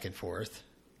usual back and forth.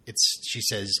 She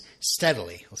says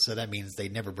steadily. So that means they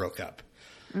never broke up.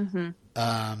 Mm-hmm.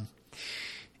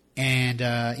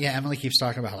 Emily keeps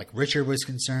talking about how like Richard was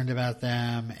concerned about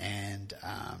them and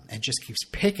just keeps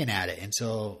picking at it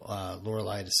until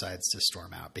Lorelai decides to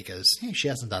storm out because she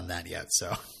hasn't done that yet.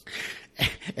 So,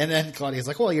 and then Claudia's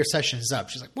like, well, your session is up.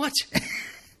 She's like, what?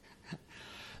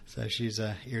 So she's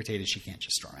irritated she can't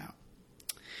just storm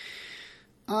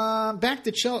out. Back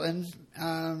to Chilton.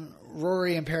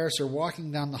 Rory and Paris are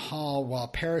walking down the hall while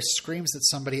Paris screams at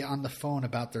somebody on the phone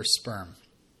about their sperm.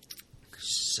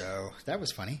 So that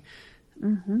was funny.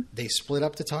 Mm-hmm. They split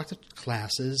up to talk to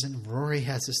classes, and Rory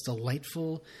has this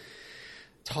delightful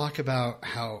talk about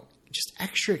how just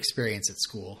extra experience at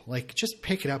school. Like, just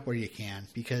pick it up where you can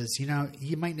because,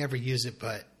 you might never use it,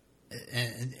 but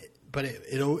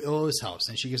it always helps.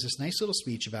 And she gives this nice little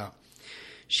speech about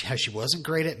how she wasn't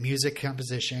great at music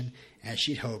composition as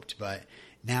she'd hoped, but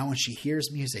now when she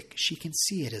hears music, she can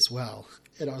see it as well.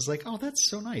 And I was like, oh, that's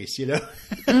so nice,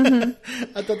 Mm-hmm.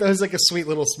 I thought that was like a sweet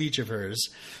little speech of hers.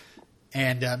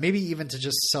 And maybe even to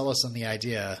just sell us on the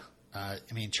idea.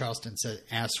 Charleston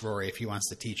asked Rory if he wants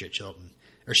to teach at Chilton,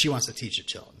 or she wants to teach at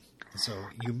Chilton. So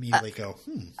you immediately go,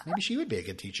 maybe she would be a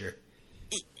good teacher.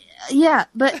 Yeah,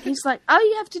 but he's like, all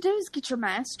you have to do is get your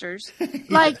master's.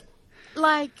 Yeah.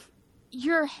 Like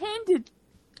you're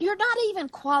not even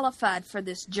qualified for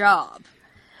this job.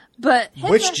 But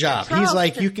which job? He's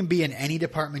like, you can be in any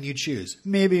department you choose.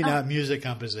 Maybe not music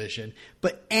composition,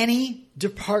 but any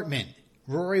department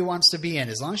Rory wants to be in.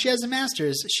 As long as she has a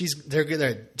master's, they're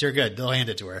good. They're good. They'll hand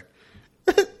it to her.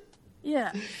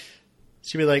 Yeah.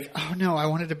 She'd be like, oh no, I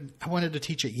wanted to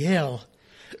teach at Yale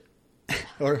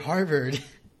or Harvard.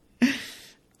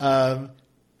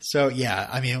 So yeah,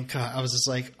 I was just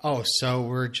like, oh, so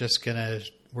we're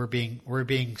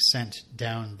being sent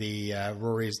down the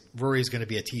Rory's going to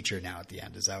be a teacher now at the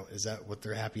end. Is that what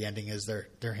their happy ending is?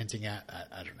 They're hinting at.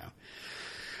 I don't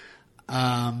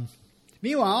know.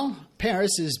 Meanwhile,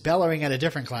 Paris is bellowing at a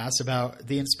different class about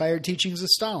the inspired teachings of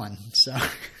Stalin. So,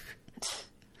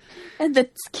 and the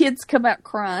kids come out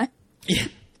crying. Yeah.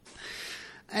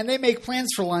 And they make plans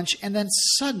for lunch, and then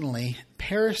suddenly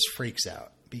Paris freaks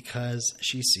out because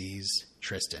she sees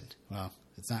Tristan. Well,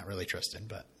 it's not really Tristan,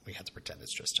 but we have to pretend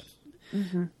it's Tristan.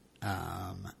 Mm-hmm.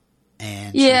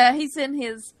 And he's in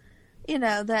his,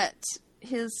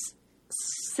 his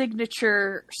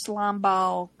signature slime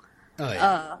ball,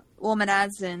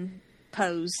 womanizing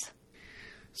pose.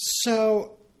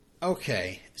 So,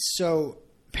 okay. So,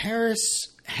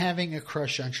 Paris having a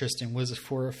crush on Tristan was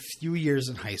for a few years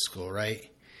in high school, right?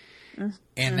 Mm-hmm.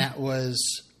 And that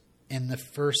was in the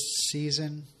first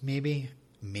season, maybe?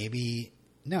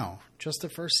 No, just the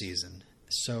first season.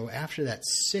 So, after that,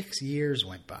 6 years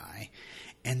went by.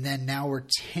 And then now we're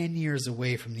 10 years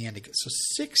away from the end. So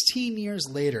 16 years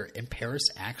later, and Paris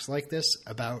acts like this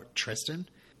about Tristan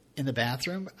in the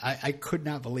bathroom. I could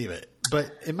not believe it.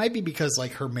 But it might be because,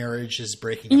 like, her marriage is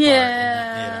breaking apart.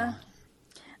 Yeah.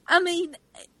 I mean,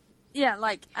 yeah,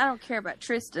 like, I don't care about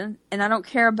Tristan. And I don't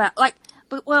care about, like,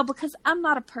 because I'm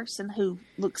not a person who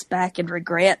looks back and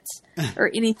regrets or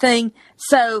anything.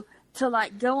 So to,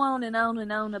 like, go on and on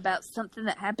and on about something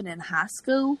that happened in high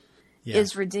school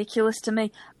is ridiculous to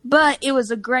me. But it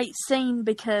was a great scene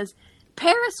because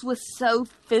Paris was so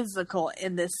physical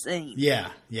in this scene. Yeah.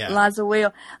 Liza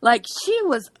Will. Like, she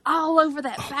was all over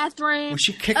that bathroom. When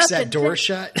she kicks that door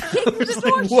shut. Kicks the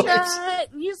door shut.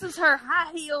 And uses her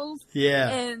high heels. Yeah.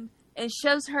 And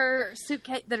shows her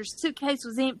suitcase that her suitcase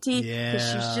was empty. Yeah.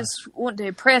 Because she's just wanting to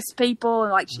impress people.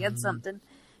 And, like, she had something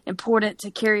important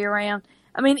to carry around.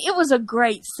 I mean, it was a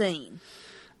great scene.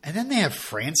 And then they have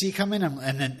Francie come in,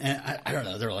 and I don't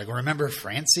know. They're like, "Remember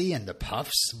Francie and the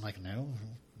Puffs?" I'm like, "No."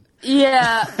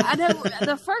 Yeah, I know.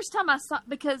 The first time I saw,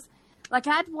 because like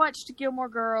I'd watched Gilmore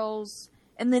Girls,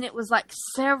 and then it was like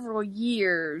several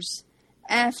years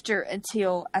after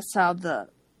until I saw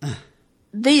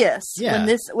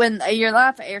when A Year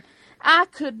Life aired. I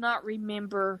could not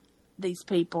remember these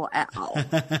people at all.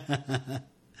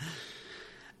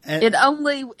 It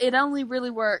only really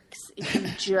works if you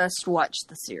just watch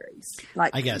the series.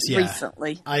 Like, I guess,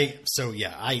 recently. I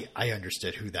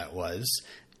understood who that was,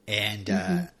 and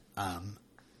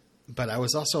but I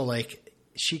was also like,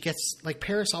 she gets like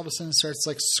Paris all of a sudden starts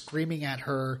like screaming at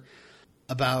her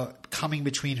about coming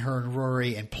between her and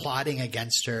Rory and plotting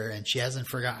against her, and she hasn't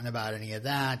forgotten about any of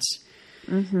that.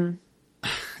 Mm-hmm.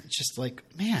 It's just like,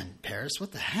 man, Paris,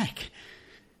 what the heck?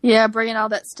 Yeah, bringing all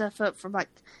that stuff up from like.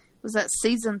 Was that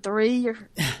season 3 or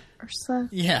so?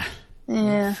 Yeah.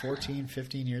 14,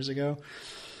 15 years ago.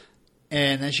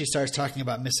 And then she starts talking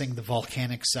about missing the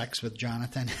volcanic sex with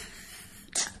Jonathan.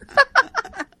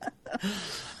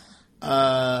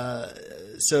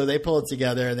 So they pull it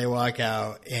together and they walk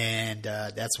out. And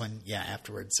that's when,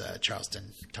 afterwards,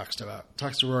 Charleston talks to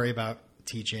Rory about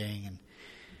teaching. And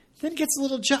then gets a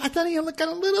little, I thought he got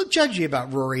a little judgy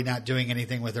about Rory not doing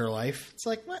anything with her life. It's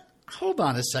like, what? Hold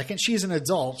on a second. She's an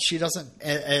adult. She doesn't,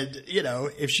 and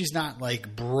if she's not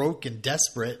like broke and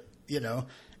desperate,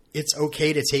 it's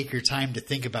okay to take your time to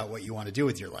think about what you want to do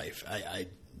with your life.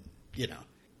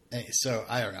 So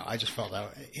I don't know. I just felt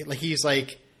out like he's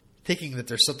like thinking that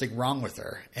there's something wrong with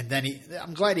her. And then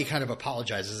I'm glad he kind of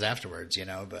apologizes afterwards,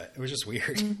 but it was just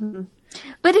weird. Mm-hmm.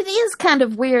 But it is kind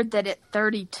of weird that at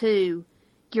 32,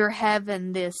 you're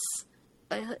having this,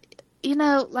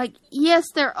 like, yes,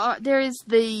 there is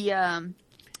the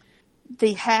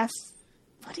half,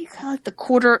 what do you call it? The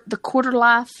quarter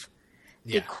life,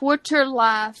 the quarter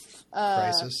life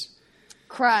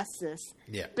crisis.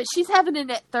 Yeah. But she's having it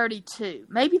at 32.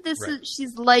 Maybe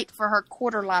she's late for her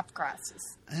quarter life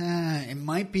crisis. It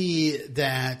might be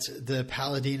that the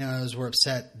Palladinos were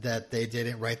upset that they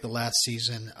didn't write the last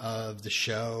season of the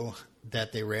show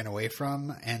that they ran away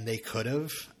from, and they could have,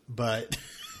 but...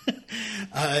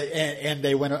 and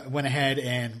they went ahead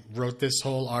and wrote this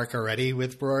whole arc already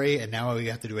with Rory, and now we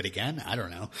have to do it again. I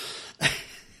don't know.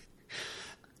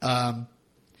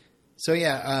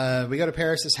 We go to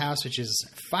Paris's house, which is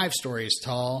 5 stories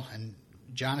tall, and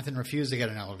Jonathan refused to get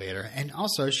an elevator. And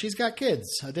also, she's got kids.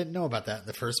 I didn't know about that in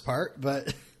the first part,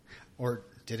 or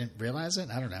didn't realize it.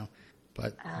 I don't know,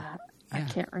 but I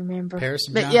can't remember. Paris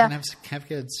and Jonathan have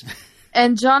kids.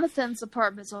 And Jonathan's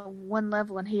apartment's on 1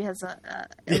 level, and he has a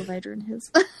elevator in his.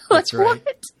 That's right.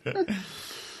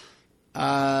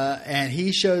 And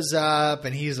he shows up,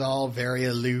 and he's all very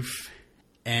aloof.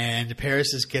 And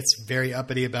Paris gets very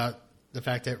uppity about the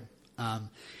fact that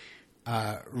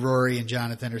Rory and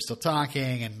Jonathan are still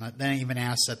talking, and then even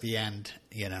asks at the end,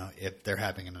 if they're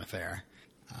having an affair.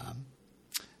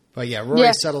 But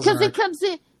Rory settles because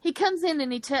he comes in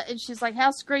and and she's like,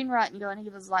 "How's screenwriting going?" And he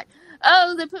was like,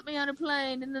 "Oh, they put me on a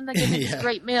plane, and then they gave me this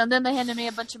great meal, and then they handed me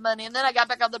a bunch of money, and then I got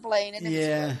back on the plane."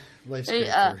 And life's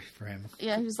great for him.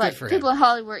 Yeah, he was like, "People in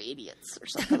Hollywood are idiots," or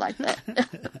something like that.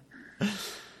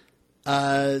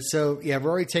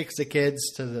 Rory takes the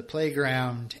kids to the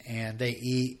playground, and they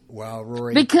eat while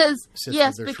Rory sits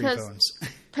with their free phones.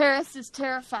 Paris is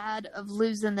terrified of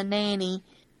losing the nanny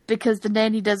because the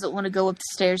nanny doesn't want to go up the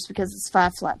stairs because it's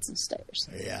 5 flights of stairs.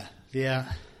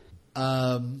 Yeah.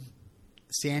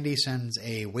 Sandy sends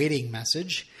a waiting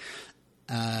message,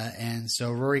 and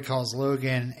so Rory calls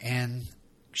Logan, and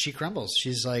she crumbles.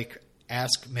 She's like,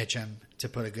 "Ask Mitchum to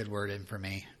put a good word in for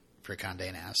me for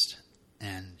Condé Nast."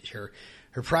 And her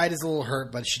pride is a little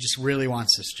hurt, but she just really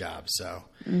wants this job. So,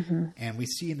 and we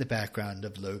see in the background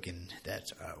of Logan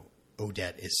that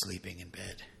Odette is sleeping in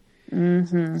bed.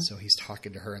 Mm-hmm. So he's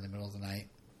talking to her in the middle of the night.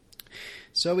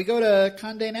 So we go to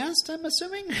Condé Nast, I'm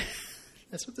assuming.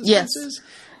 That's what this place is?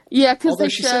 Yeah,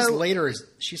 because she says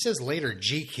later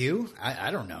GQ.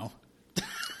 I don't know.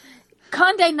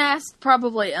 Condé Nast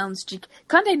probably owns GQ.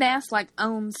 Condé Nast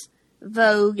owns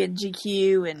Vogue and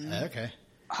GQ and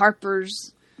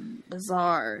Harper's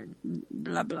Bazaar,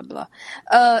 blah, blah, blah.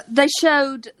 They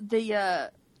showed the,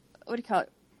 what do you call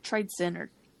it? Trade Center.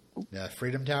 The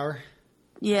Freedom Tower?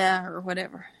 Yeah, or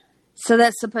whatever. So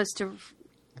that's supposed to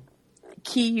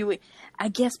key you. I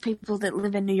guess people that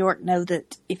live in New York know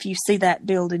that if you see that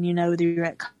building, you know that you're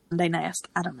at Condé Nast.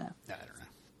 I don't know.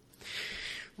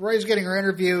 Roy's getting her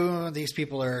interview. These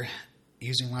people are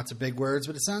using lots of big words,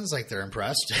 but it sounds like they're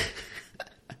impressed.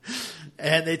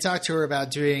 And they talked to her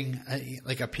about doing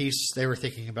a piece they were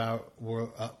thinking about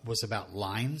was about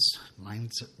lines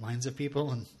of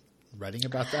people and writing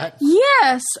about that.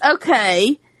 Yes.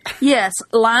 Okay. Yes.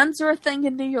 Lines are a thing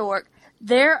in New York.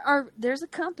 There's a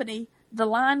company, the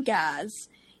Line Guys.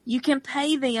 You can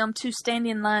pay them to stand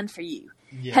in line for you.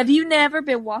 Yeah. Have you never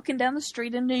been walking down the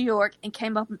street in New York and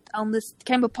came upon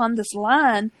this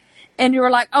line and you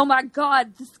were like, "Oh my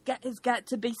God, this has got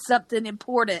to be something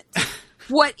important."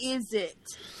 What is it?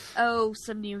 Oh,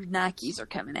 some new Nikes are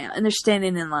coming out, and they're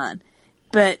standing in line.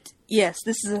 But yes,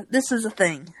 this is a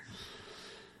thing.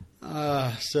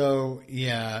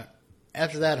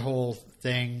 After that whole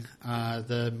thing,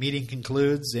 the meeting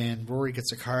concludes, and Rory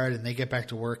gets a card, and they get back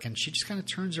to work, and she just kind of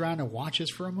turns around and watches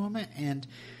for a moment, and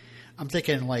I'm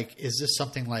thinking, is this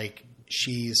something like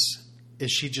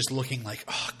is she just looking like,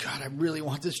 "Oh God, I really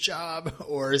want this job,"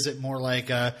 or is it more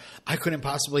like, "I couldn't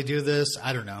possibly do this"?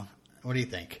 I don't know. What do you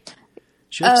think?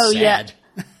 She looks sad.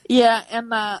 Yeah.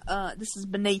 And this is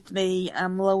beneath me.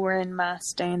 I'm lowering my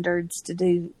standards to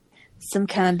do some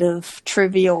kind of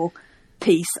trivial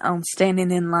piece on standing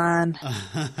in line.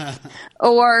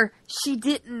 Or she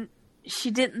didn't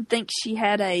think she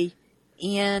had a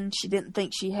end. She didn't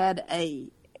think she had a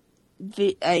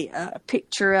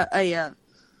picture.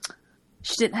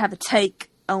 She didn't have a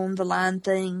take on the line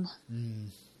thing.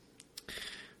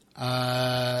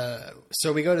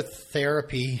 So we go to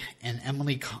therapy, and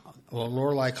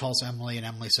Lorelai calls Emily, and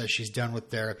Emily says she's done with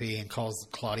therapy and calls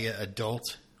Claudia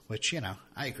adult, which,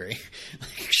 I agree.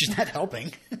 She's not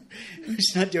helping.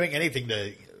 She's not doing anything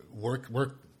to work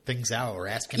things out or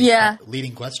ask any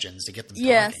leading questions to get them talking.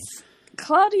 Yes.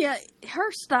 Claudia,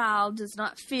 her style does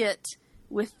not fit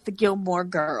with the Gilmore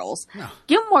Girls. No.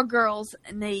 Gilmore Girls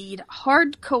need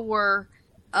hardcore,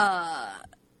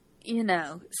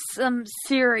 some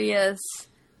serious,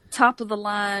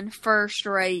 top-of-the-line,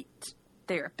 first-rate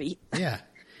therapy. Yeah.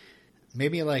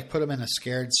 Maybe, put them in a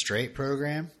Scared Straight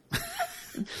program.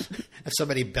 Have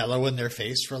somebody bellow in their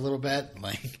face for a little bit.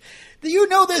 You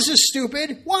know this is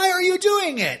stupid. Why are you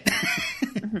doing it?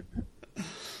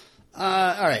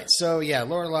 All right. So,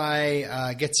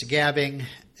 Lorelai gets to gabbing,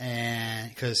 and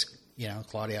because,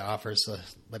 Claudia offers to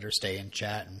let her stay and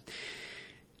chat, and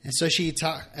so she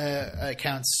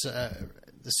accounts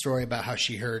the story about how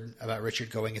she heard about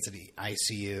Richard going into the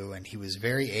ICU, and he was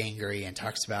very angry, and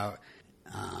talks about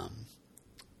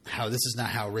how this is not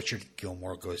how Richard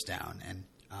Gilmore goes down. And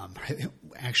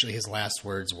actually his last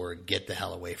words were, "Get the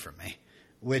hell away from me,"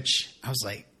 which I was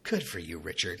like, good for you,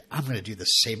 Richard. I'm going to do the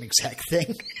same exact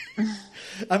thing.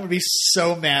 I'm going to be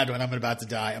so mad when I'm about to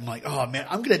die. I'm like, oh man,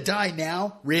 I'm going to die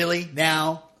now? Really?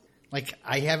 Now?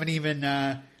 I haven't even...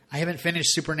 I haven't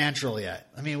finished Supernatural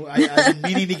yet. I mean, I've been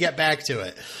meaning to get back to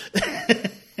it.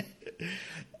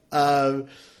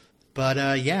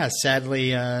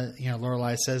 Sadly,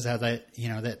 Lorelai says how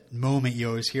that moment you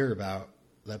always hear about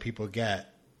that people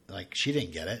get, she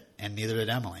didn't get it, and neither did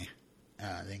Emily.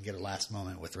 They didn't get a last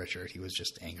moment with Richard. He was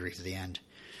just angry to the end.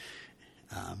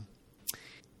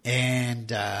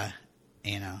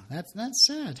 That's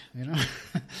sad,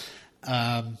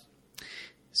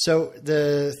 So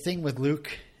the thing with Luke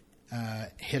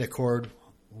hit a chord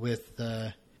with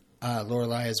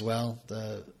Lorelai as well,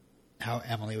 how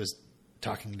Emily was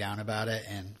talking down about it,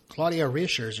 and Claudia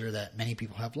reassures her that many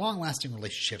people have long-lasting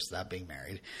relationships without being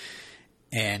married.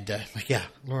 And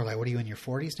Lorelai, what are you, in your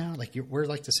 40s now? Like we're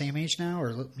like the same age now,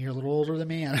 or you're a little older than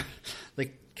me?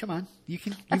 Come on, you've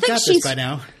got this by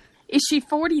now. Is she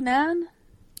 49?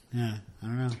 Yeah, I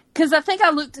don't know. Because I think I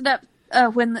looked it up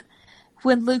when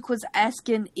Luke was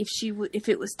asking if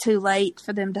it was too late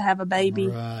for them to have a baby.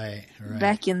 Right.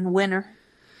 Back in the winter.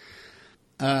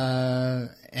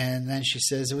 And then she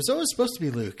says, it was always supposed to be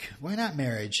Luke. Why not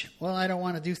marriage? Well, I don't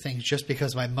want to do things just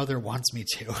because my mother wants me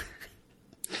to.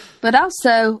 But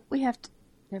also, we have to...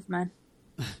 Never mind.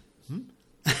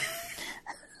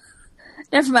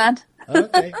 Never mind.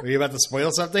 Okay. Were you about to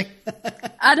spoil something?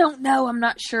 I don't know. I'm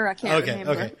not sure. I can't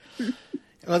remember. Okay.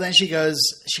 Well, then she goes,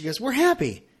 we're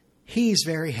happy. He's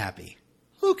very happy.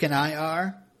 Luke and I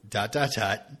are... ...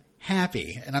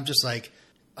 happy. And I'm just like...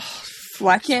 Oh,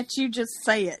 why can't you just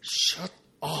say it? Shut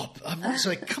up. I'm just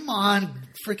like, come on,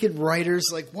 freaking writers.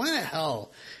 Like, what the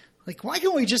hell? Like, why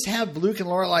can't we just have Luke and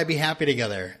Lorelai be happy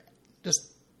together?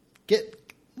 Just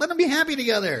let them be happy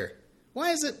together.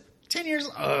 Why is it 10 years?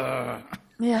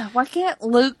 Yeah, why can't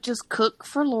Luke just cook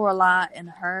for Lorelai and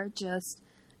her just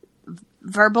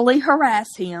verbally harass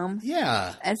him?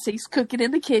 Yeah. As he's cooking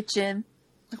in the kitchen.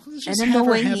 Like, let's just have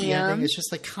her happy ending. It's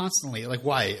just like constantly. Like,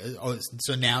 why? Oh,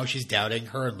 so now she's doubting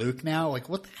her and Luke now? Like,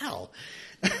 what the hell?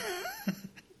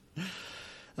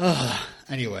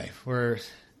 Anyway, we're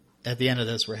at the end of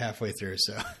this. We're halfway through.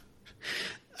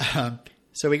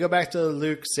 So we go back to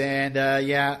Luke's, and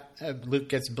Luke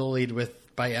gets bullied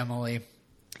by Emily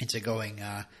into going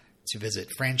to visit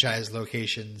franchise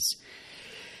locations.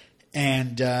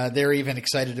 And they're even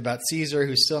excited about Caesar,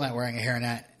 who's still not wearing a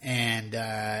hairnet, and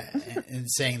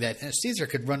saying that Caesar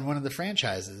could run one of the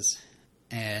franchises.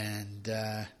 And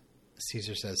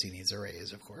Caesar says he needs a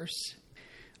raise, of course.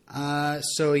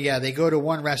 They go to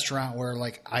one restaurant where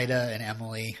like Ida and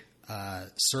Emily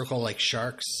circle like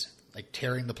sharks, like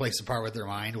tearing the place apart with their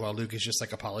mind, while Luke is just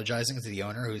like apologizing to the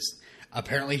owner, who's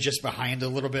apparently just behind a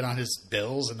little bit on his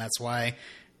bills, and that's why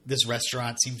this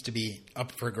restaurant seems to be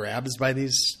up for grabs by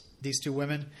these two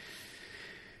women.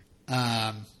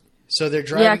 So they're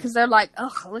driving. Yeah, because they're like,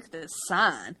 oh, look at this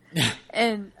sign.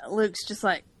 And Luke's just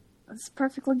like, that's a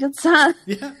perfectly good sign.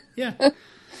 Yeah.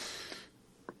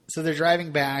 So they're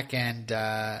driving back, and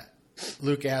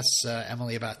Luke asks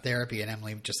Emily about therapy, and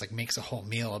Emily just like makes a whole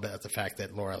meal about the fact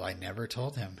that Lorelai never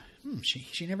told him.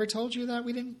 She never told you that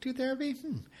we didn't do therapy?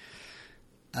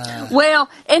 Well,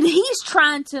 and he's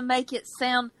trying to make it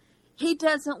sound... He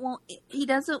doesn't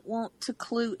want to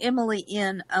clue Emily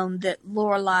in on that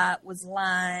Lorelai was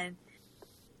lying.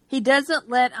 He doesn't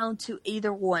let on to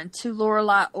either one, to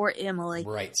Lorelai or Emily,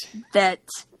 right, that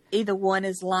either one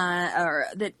is lying, or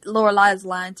that Lorelai is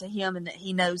lying to him, and that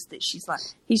he knows that she's lying.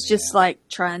 He's just like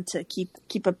trying to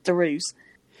keep up the ruse.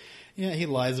 Yeah, he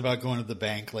lies about going to the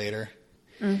bank later.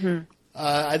 Mm-hmm.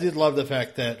 I did love the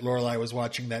fact that Lorelai was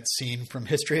watching that scene from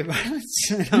History of Violence,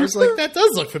 and I was like, that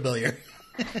does look familiar.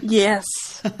 Yes.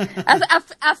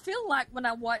 I feel like when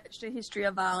I watched A History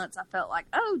of Violence, I felt like,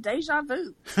 oh, deja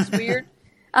vu. It's weird.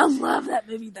 I love that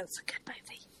movie. That's a good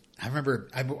movie. I remember,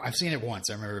 I've seen it once.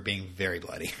 I remember it being very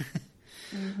bloody.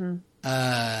 Mm-hmm.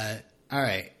 All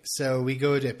right. So we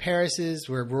go to Paris's,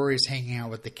 where Rory's hanging out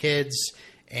with the kids,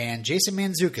 and Jason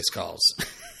Mantzoukas calls.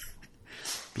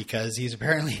 Because he's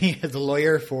apparently the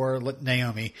lawyer for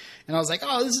Naomi. And I was like,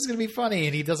 oh, this is going to be funny.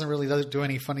 And he doesn't really do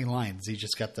any funny lines. He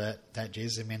just got that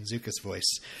Jason Mantzoukas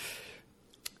voice.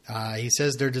 He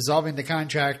says they're dissolving the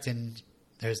contract, and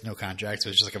there's no contract, so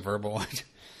it's just like a verbal one.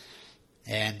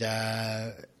 And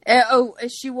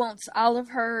she wants all of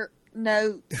her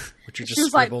notes. Which are just she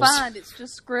was scribbles. Like, fine, it's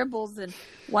just scribbles and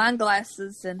wine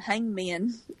glasses and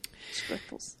hangmen.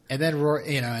 Scribbles. And then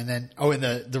Rory, and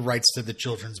the rights to the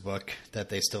children's book that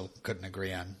they still couldn't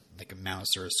agree on, like a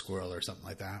mouse or a squirrel or something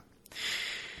like that.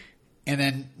 And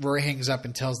then Rory hangs up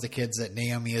and tells the kids that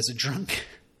Naomi is a drunk.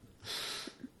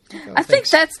 I think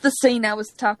that's the scene I was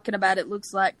talking about. It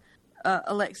looks like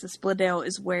Alexis Bledel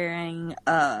is wearing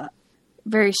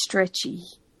very stretchy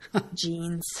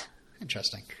jeans.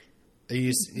 Interesting.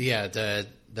 This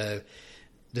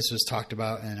was talked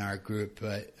about in our group,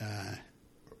 but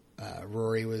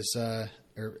Rory was, or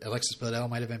Alexis Bledel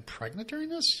might have been pregnant during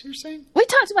this, you're saying? We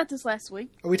talked about this last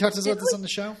week. Oh, we talked about this on the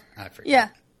show? I forget. Yeah.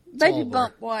 Baby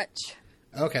bump watch.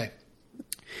 Okay.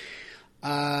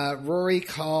 Rory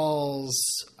calls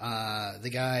the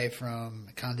guy from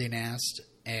Condé Nast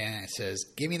and says,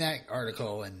 "Give me that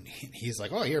article." And he's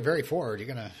like, "Oh, you're very forward. You're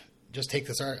gonna just take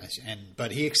this art."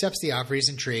 But he accepts the offer. He's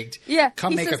intrigued. Yeah,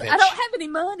 come he make says, a pitch. I don't have any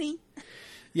money.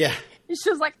 Yeah. And she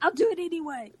was like, I'll do it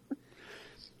anyway.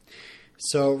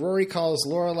 So Rory calls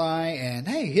Lorelai, and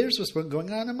hey, here's what's been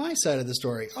going on my side of the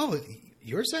story. Oh,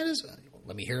 your side is?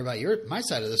 Let me hear about my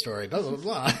side of the story. Blah blah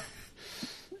blah.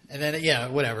 And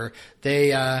then whatever.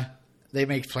 They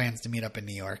make plans to meet up in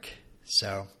New York.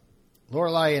 So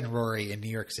Lorelai and Rory in New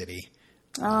York City.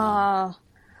 Life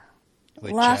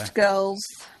goals.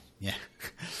 Yeah.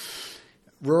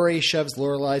 Rory shoves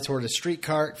Lorelai toward a street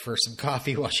cart for some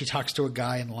coffee while she talks to a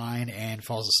guy in line and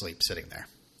falls asleep sitting there.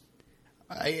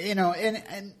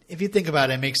 And if you think about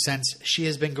it, it makes sense. She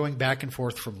has been going back and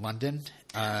forth from London.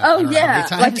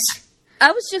 Like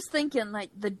I was just thinking, like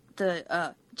the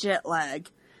jet lag.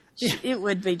 Yeah. It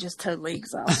would be just totally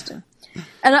exhausting.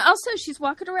 And also, she's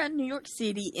walking around New York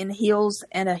City in heels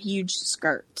and a huge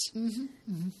skirt. Mm-hmm.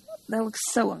 Mm-hmm. That looks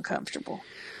so uncomfortable.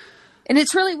 And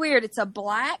it's really weird. It's a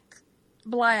black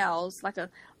blouse, like a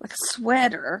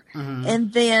sweater,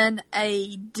 and then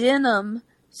a denim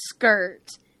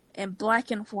skirt and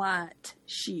black and white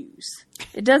shoes.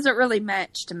 It doesn't really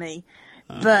match to me,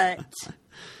 but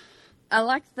I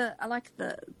like the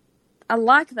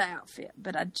outfit,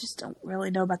 but I just don't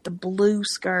really know about the blue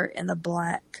skirt and the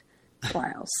black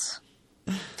blouse.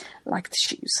 I like the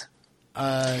shoes.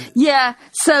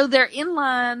 So they're in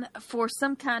line for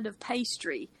some kind of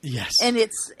pastry. Yes, and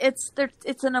it's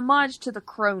an homage to the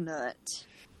cronut.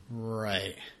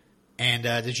 Right. And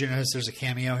did you notice there's a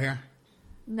cameo here?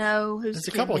 No, there's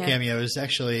a couple of cameos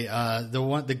actually.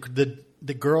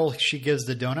 The girl she gives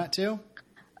the donut to.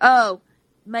 Oh,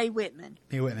 Mae Whitman.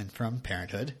 Mae Whitman from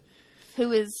Parenthood.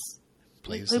 Who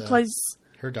plays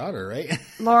her daughter, right?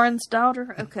 Lauren's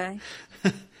daughter. Okay.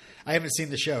 I haven't seen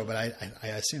the show, but I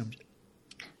assumed.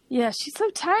 Yeah, she's so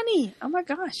tiny. Oh my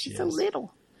gosh, she's so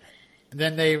little. And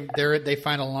then they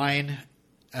find a line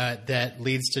that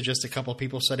leads to just a couple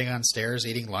people sitting on stairs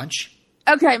eating lunch.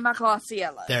 Okay, Michael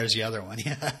Osceola. There's the other one.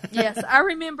 Yeah. Yes, I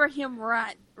remember him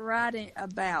writing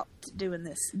about doing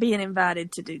this, being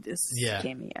invited to do this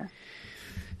cameo.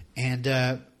 And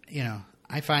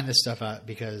I find this stuff out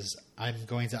because I'm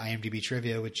going to IMDb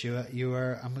trivia, which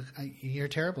you're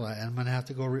terrible at. And I'm going to have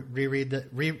to go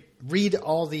read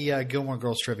all the Gilmore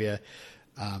Girls trivia,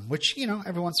 which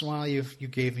every once in a while you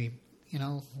gave me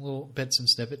little bits and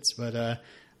snippets, but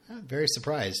I'm very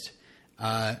surprised.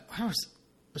 It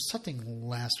was something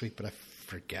last week, but I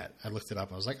forget. I looked it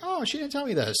up. I was like, oh, she didn't tell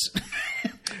me this,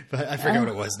 but I forget what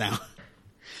it was now.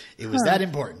 It was that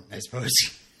important, I suppose.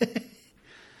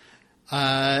 All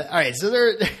right, so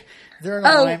they're in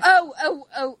a line.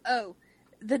 Oh.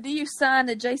 The new sign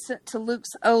adjacent to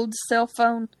Luke's old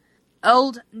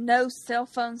no cell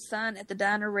phone sign at the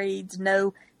diner reads,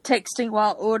 "No texting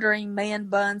while ordering, man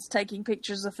buns, taking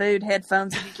pictures of food,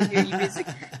 headphones if you can hear your music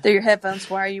through your headphones.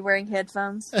 Why are you wearing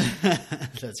headphones?"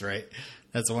 That's right.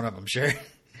 That's one of them, sure.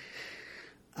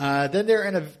 Then they're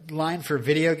in a line for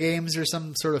video games or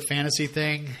some sort of fantasy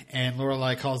thing, and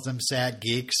Lorelai calls them sad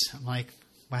geeks. I'm like,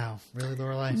 wow, really,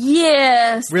 Lorelai?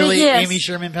 Yes. Really, Amy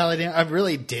Sherman Palladino?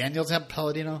 Really, Daniel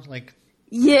Palladino? Like,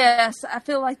 yes, I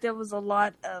feel like there was a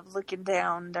lot of looking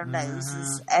down their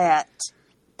noses at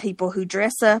people who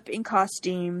dress up in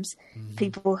costumes,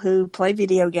 people who play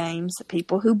video games,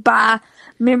 people who buy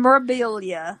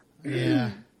memorabilia.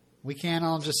 Yeah. We can't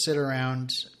all just sit around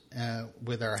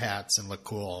with our hats and look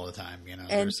cool all the time.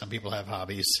 There's some people have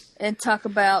hobbies. And talk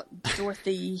about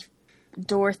Dorothy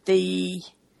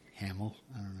Hamill?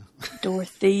 I don't know.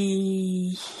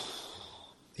 Dorothy.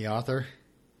 The author?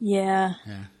 Yeah.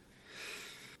 Yeah.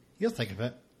 You'll think of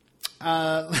it.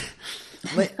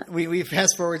 We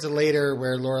fast forward to later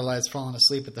where Lorelai's fallen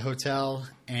asleep at the hotel,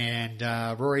 and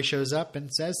Rory shows up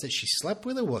and says that she slept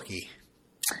with a Wookiee.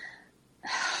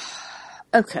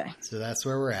 Okay. So that's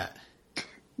where we're at.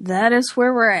 That is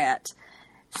where we're at.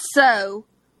 So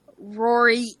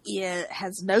Rory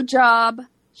has no job.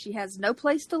 She has no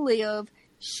place to live.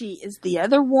 She is the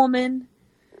other woman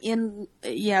in,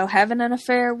 having an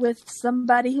affair with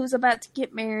somebody who's about to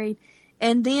get married.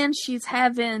 And then she's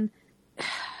having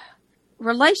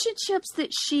relationships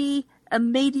that she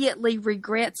immediately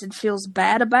regrets and feels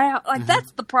bad about. Like,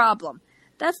 that's the problem.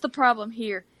 That's the problem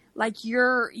here. Like,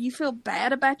 you feel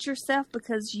bad about yourself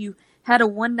because you had a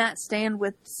one-night stand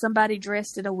with somebody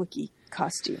dressed in a Wookiee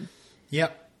costume.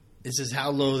 Yep. This is how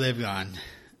low they've gone.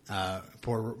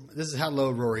 This is how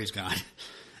low Rory's gone.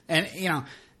 And,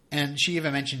 and she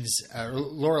even mentions,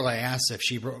 Lorelai asks if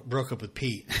she broke up with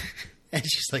Pete. And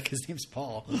she's like, his name's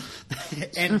Paul.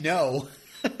 And no.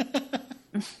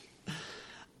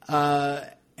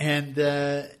 And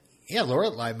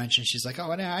Lorelai mentioned she's like,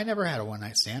 "Oh, I never had a one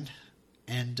night stand,"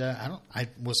 and I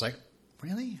was like,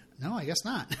 "Really? No, I guess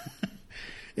not."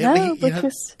 No,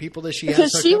 because people that she has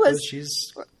hooked up with,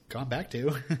 she's gone back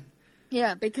to.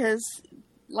 Yeah, because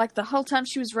like the whole time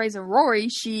she was raising Rory,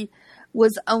 she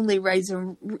was only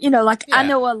raising, I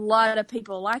know a lot of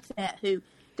people like that who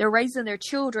they're raising their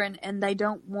children and they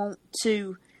don't want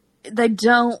to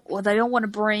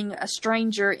bring a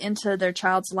stranger into their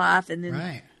child's life and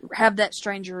then have that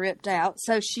stranger ripped out.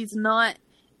 So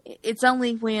it's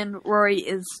only when Rory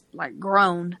is like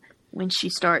grown when she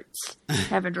starts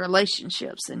having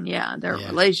relationships, and they're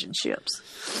relationships.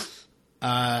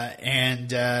 And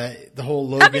the whole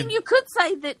Logan. I mean, you could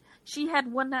say that she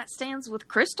had one night stands with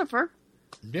Christopher.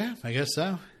 Yeah, I guess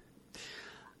so.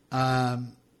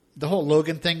 The whole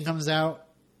Logan thing comes out,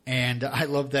 and I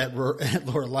love that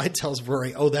Lorelai tells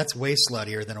Rory, "Oh, that's way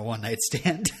sluttier than a one night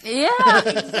stand." Yeah,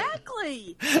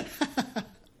 exactly.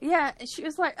 Yeah, and she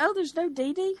was like, "Oh, there's no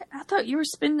Dee Dee? I thought you were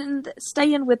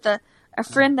staying with a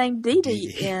friend named Dee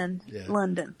Dee in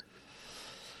London."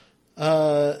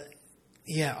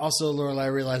 Yeah, also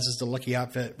Lorelai realizes the lucky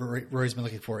outfit Rory's been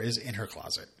looking for is in her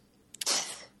closet.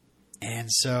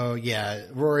 And so,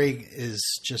 Rory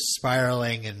is just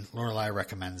spiraling, and Lorelai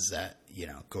recommends that,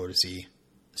 go to see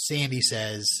Sandy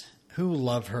Says, who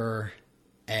love her,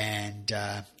 and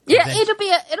it'll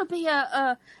be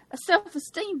a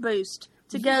self-esteem boost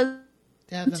to go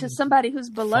to somebody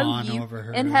who's below you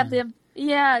and have them,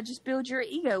 just build your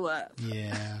ego up.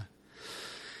 Yeah.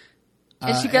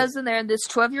 And she goes in there, and this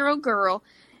 12-year-old girl.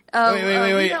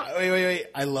 Wait!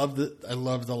 I love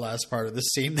the last part of the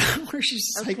scene where she's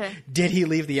like, "Did he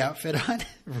leave the outfit on?"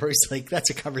 Rory's like, "That's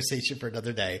a conversation for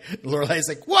another day." Lorelai's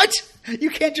like, "What? You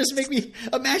can't just make me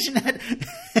imagine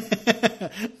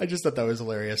that." I just thought that was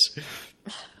hilarious.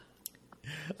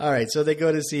 All right, so they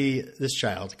go to see this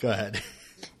child. Go ahead.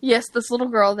 Yes, this little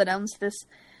girl that owns this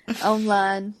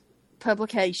online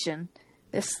publication.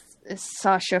 This is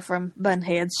Sasha from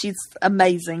Bunheads. She's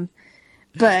amazing.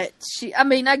 But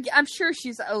I'm sure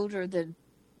she's older than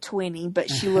 20, but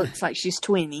she looks like she's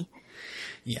 20.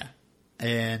 Yeah.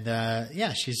 And,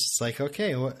 she's just like,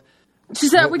 okay. She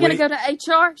said, "Are we going to go to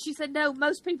HR?" She said, "No,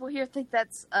 most people here think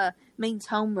that's means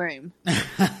homeroom."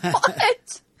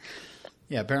 What?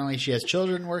 Yeah, apparently she has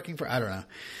children working for, I don't know.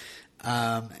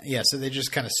 So they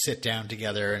just kind of sit down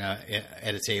together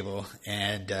at a table,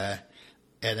 and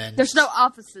then there's no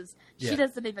offices. She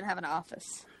doesn't even have an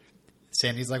office.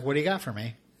 Sandy's like, "What do you got for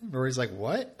me?" Rory's like,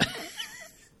 "What?"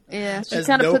 Yeah, she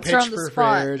kind of puts her on the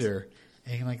spot or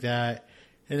anything like that.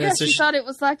 And she thought it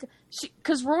was like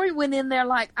because Rory went in there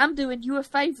like, "I'm doing you a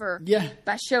favor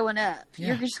by showing up. Yeah.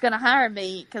 You're just going to hire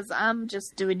me because I'm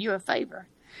just doing you a favor."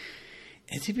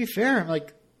 And to be fair, I'm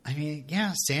like,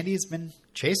 Sandy's been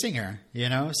chasing her,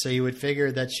 so you would figure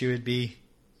that she would be,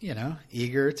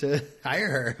 eager to hire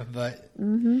her, but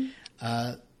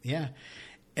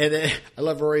And I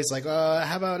love Rory's like,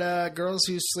 how about girls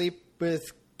who sleep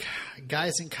with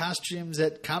guys in costumes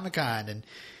at Comic-Con? And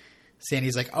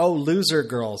Sandy's like, "Oh, loser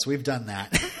girls. We've done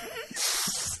that."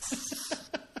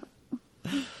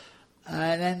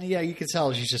 And then, you can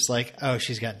tell she's just like, oh,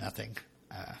 she's got nothing.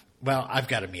 Well, I've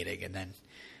got a meeting. And then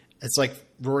it's like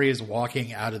Rory is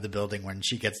walking out of the building when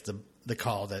she gets the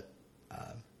call that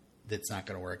that's not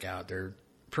going to work out. They're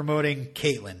promoting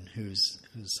Caitlin, who's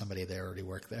somebody that already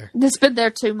worked there. That's been there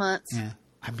 2 months. Yeah.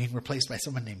 I'm being replaced by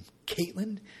someone named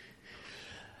Caitlin.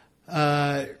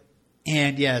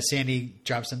 And Sandy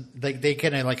drops in. They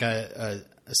kind of like a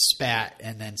spat,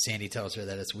 and then Sandy tells her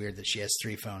that it's weird that she has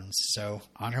 3 phones. So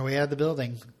on her way out of the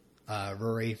building,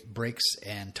 Rory breaks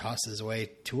and tosses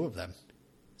away 2 of them.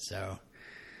 So,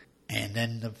 and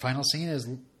then the final scene is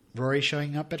Rory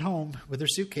showing up at home with her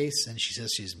suitcase, and she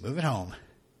says she's moving home.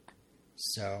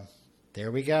 So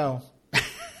there we go.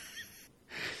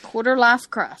 Quarter life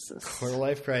crisis. Quarter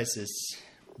life crisis.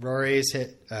 Rory's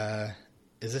hit.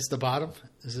 Is this the bottom?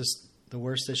 Is this the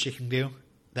worst that she can do?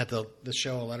 That the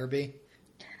show will let her be?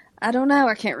 I don't know.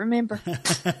 I can't remember.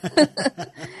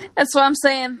 That's what I'm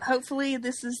saying. Hopefully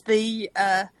this is the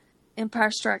Empire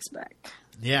Strikes Back.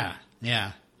 Yeah.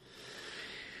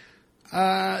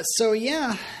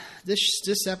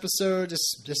 This episode,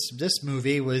 this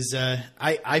movie was.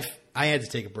 I had to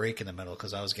take a break in the middle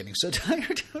because I was getting so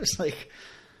tired. I was like,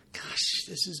 gosh,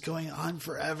 this is going on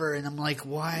forever. And I'm like,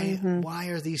 why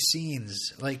are these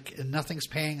scenes like nothing's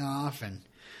paying off? And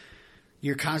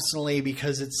you're constantly,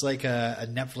 because it's like a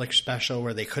Netflix special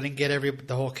where they couldn't get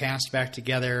the whole cast back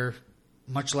together,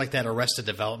 much like that Arrested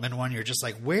Development one. You're just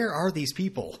like, where are these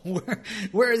people?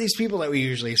 Where are these people that we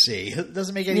usually see? It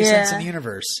doesn't make any sense in the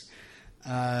universe.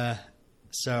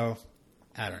 So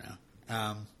I don't know.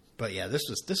 But yeah, this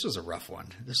was a rough one.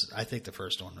 I think the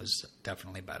first one was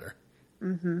definitely better.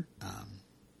 Mm-hmm.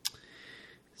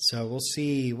 So we'll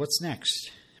see what's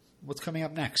next. What's coming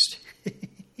up next?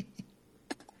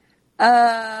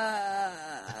 I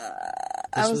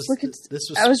was looking. This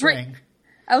was spring.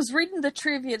 I was reading the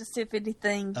trivia to see if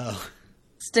anything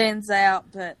stands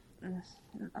out, but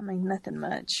I mean nothing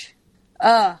much.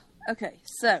 Okay,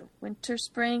 so winter,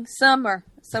 spring, summer.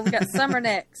 So we got summer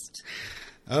next.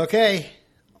 Okay,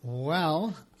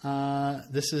 well,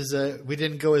 this is we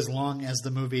didn't go as long as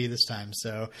the movie this time,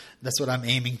 so that's what I'm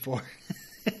aiming for.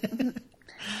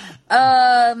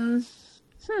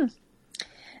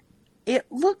 It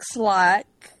looks like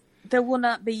there will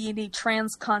not be any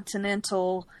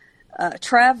transcontinental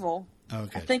travel.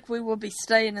 Okay. I think we will be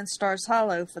staying in Stars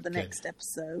Hollow for the next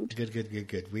episode.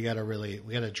 Good. We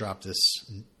gotta drop this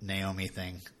Naomi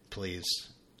thing, please.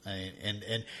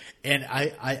 And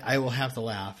I will have to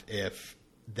laugh if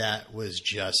that was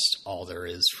just all there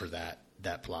is for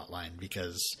that plot line,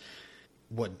 because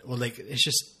it's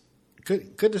just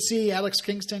good to see Alex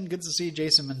Kingston, good to see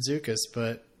Jason Mantzoukas,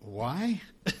 but why?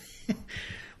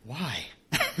 Why?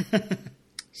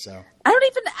 So I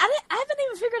haven't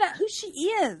even figured out who she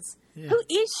is. Yeah. Who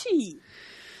is she?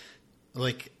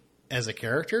 Like, as a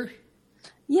character?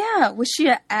 Yeah. Was she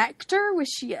an actor? Was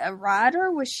she a writer?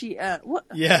 Was she a what?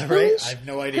 Yeah, right. I have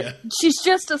no idea. She's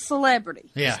just a celebrity.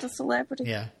 Yeah. Just a celebrity.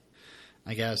 Yeah.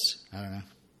 I guess. I don't know.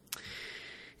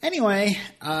 Anyway,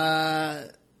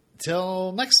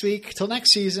 till next week, till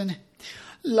next season.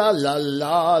 La la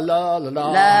la la la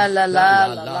la la la la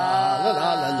la la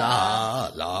la la.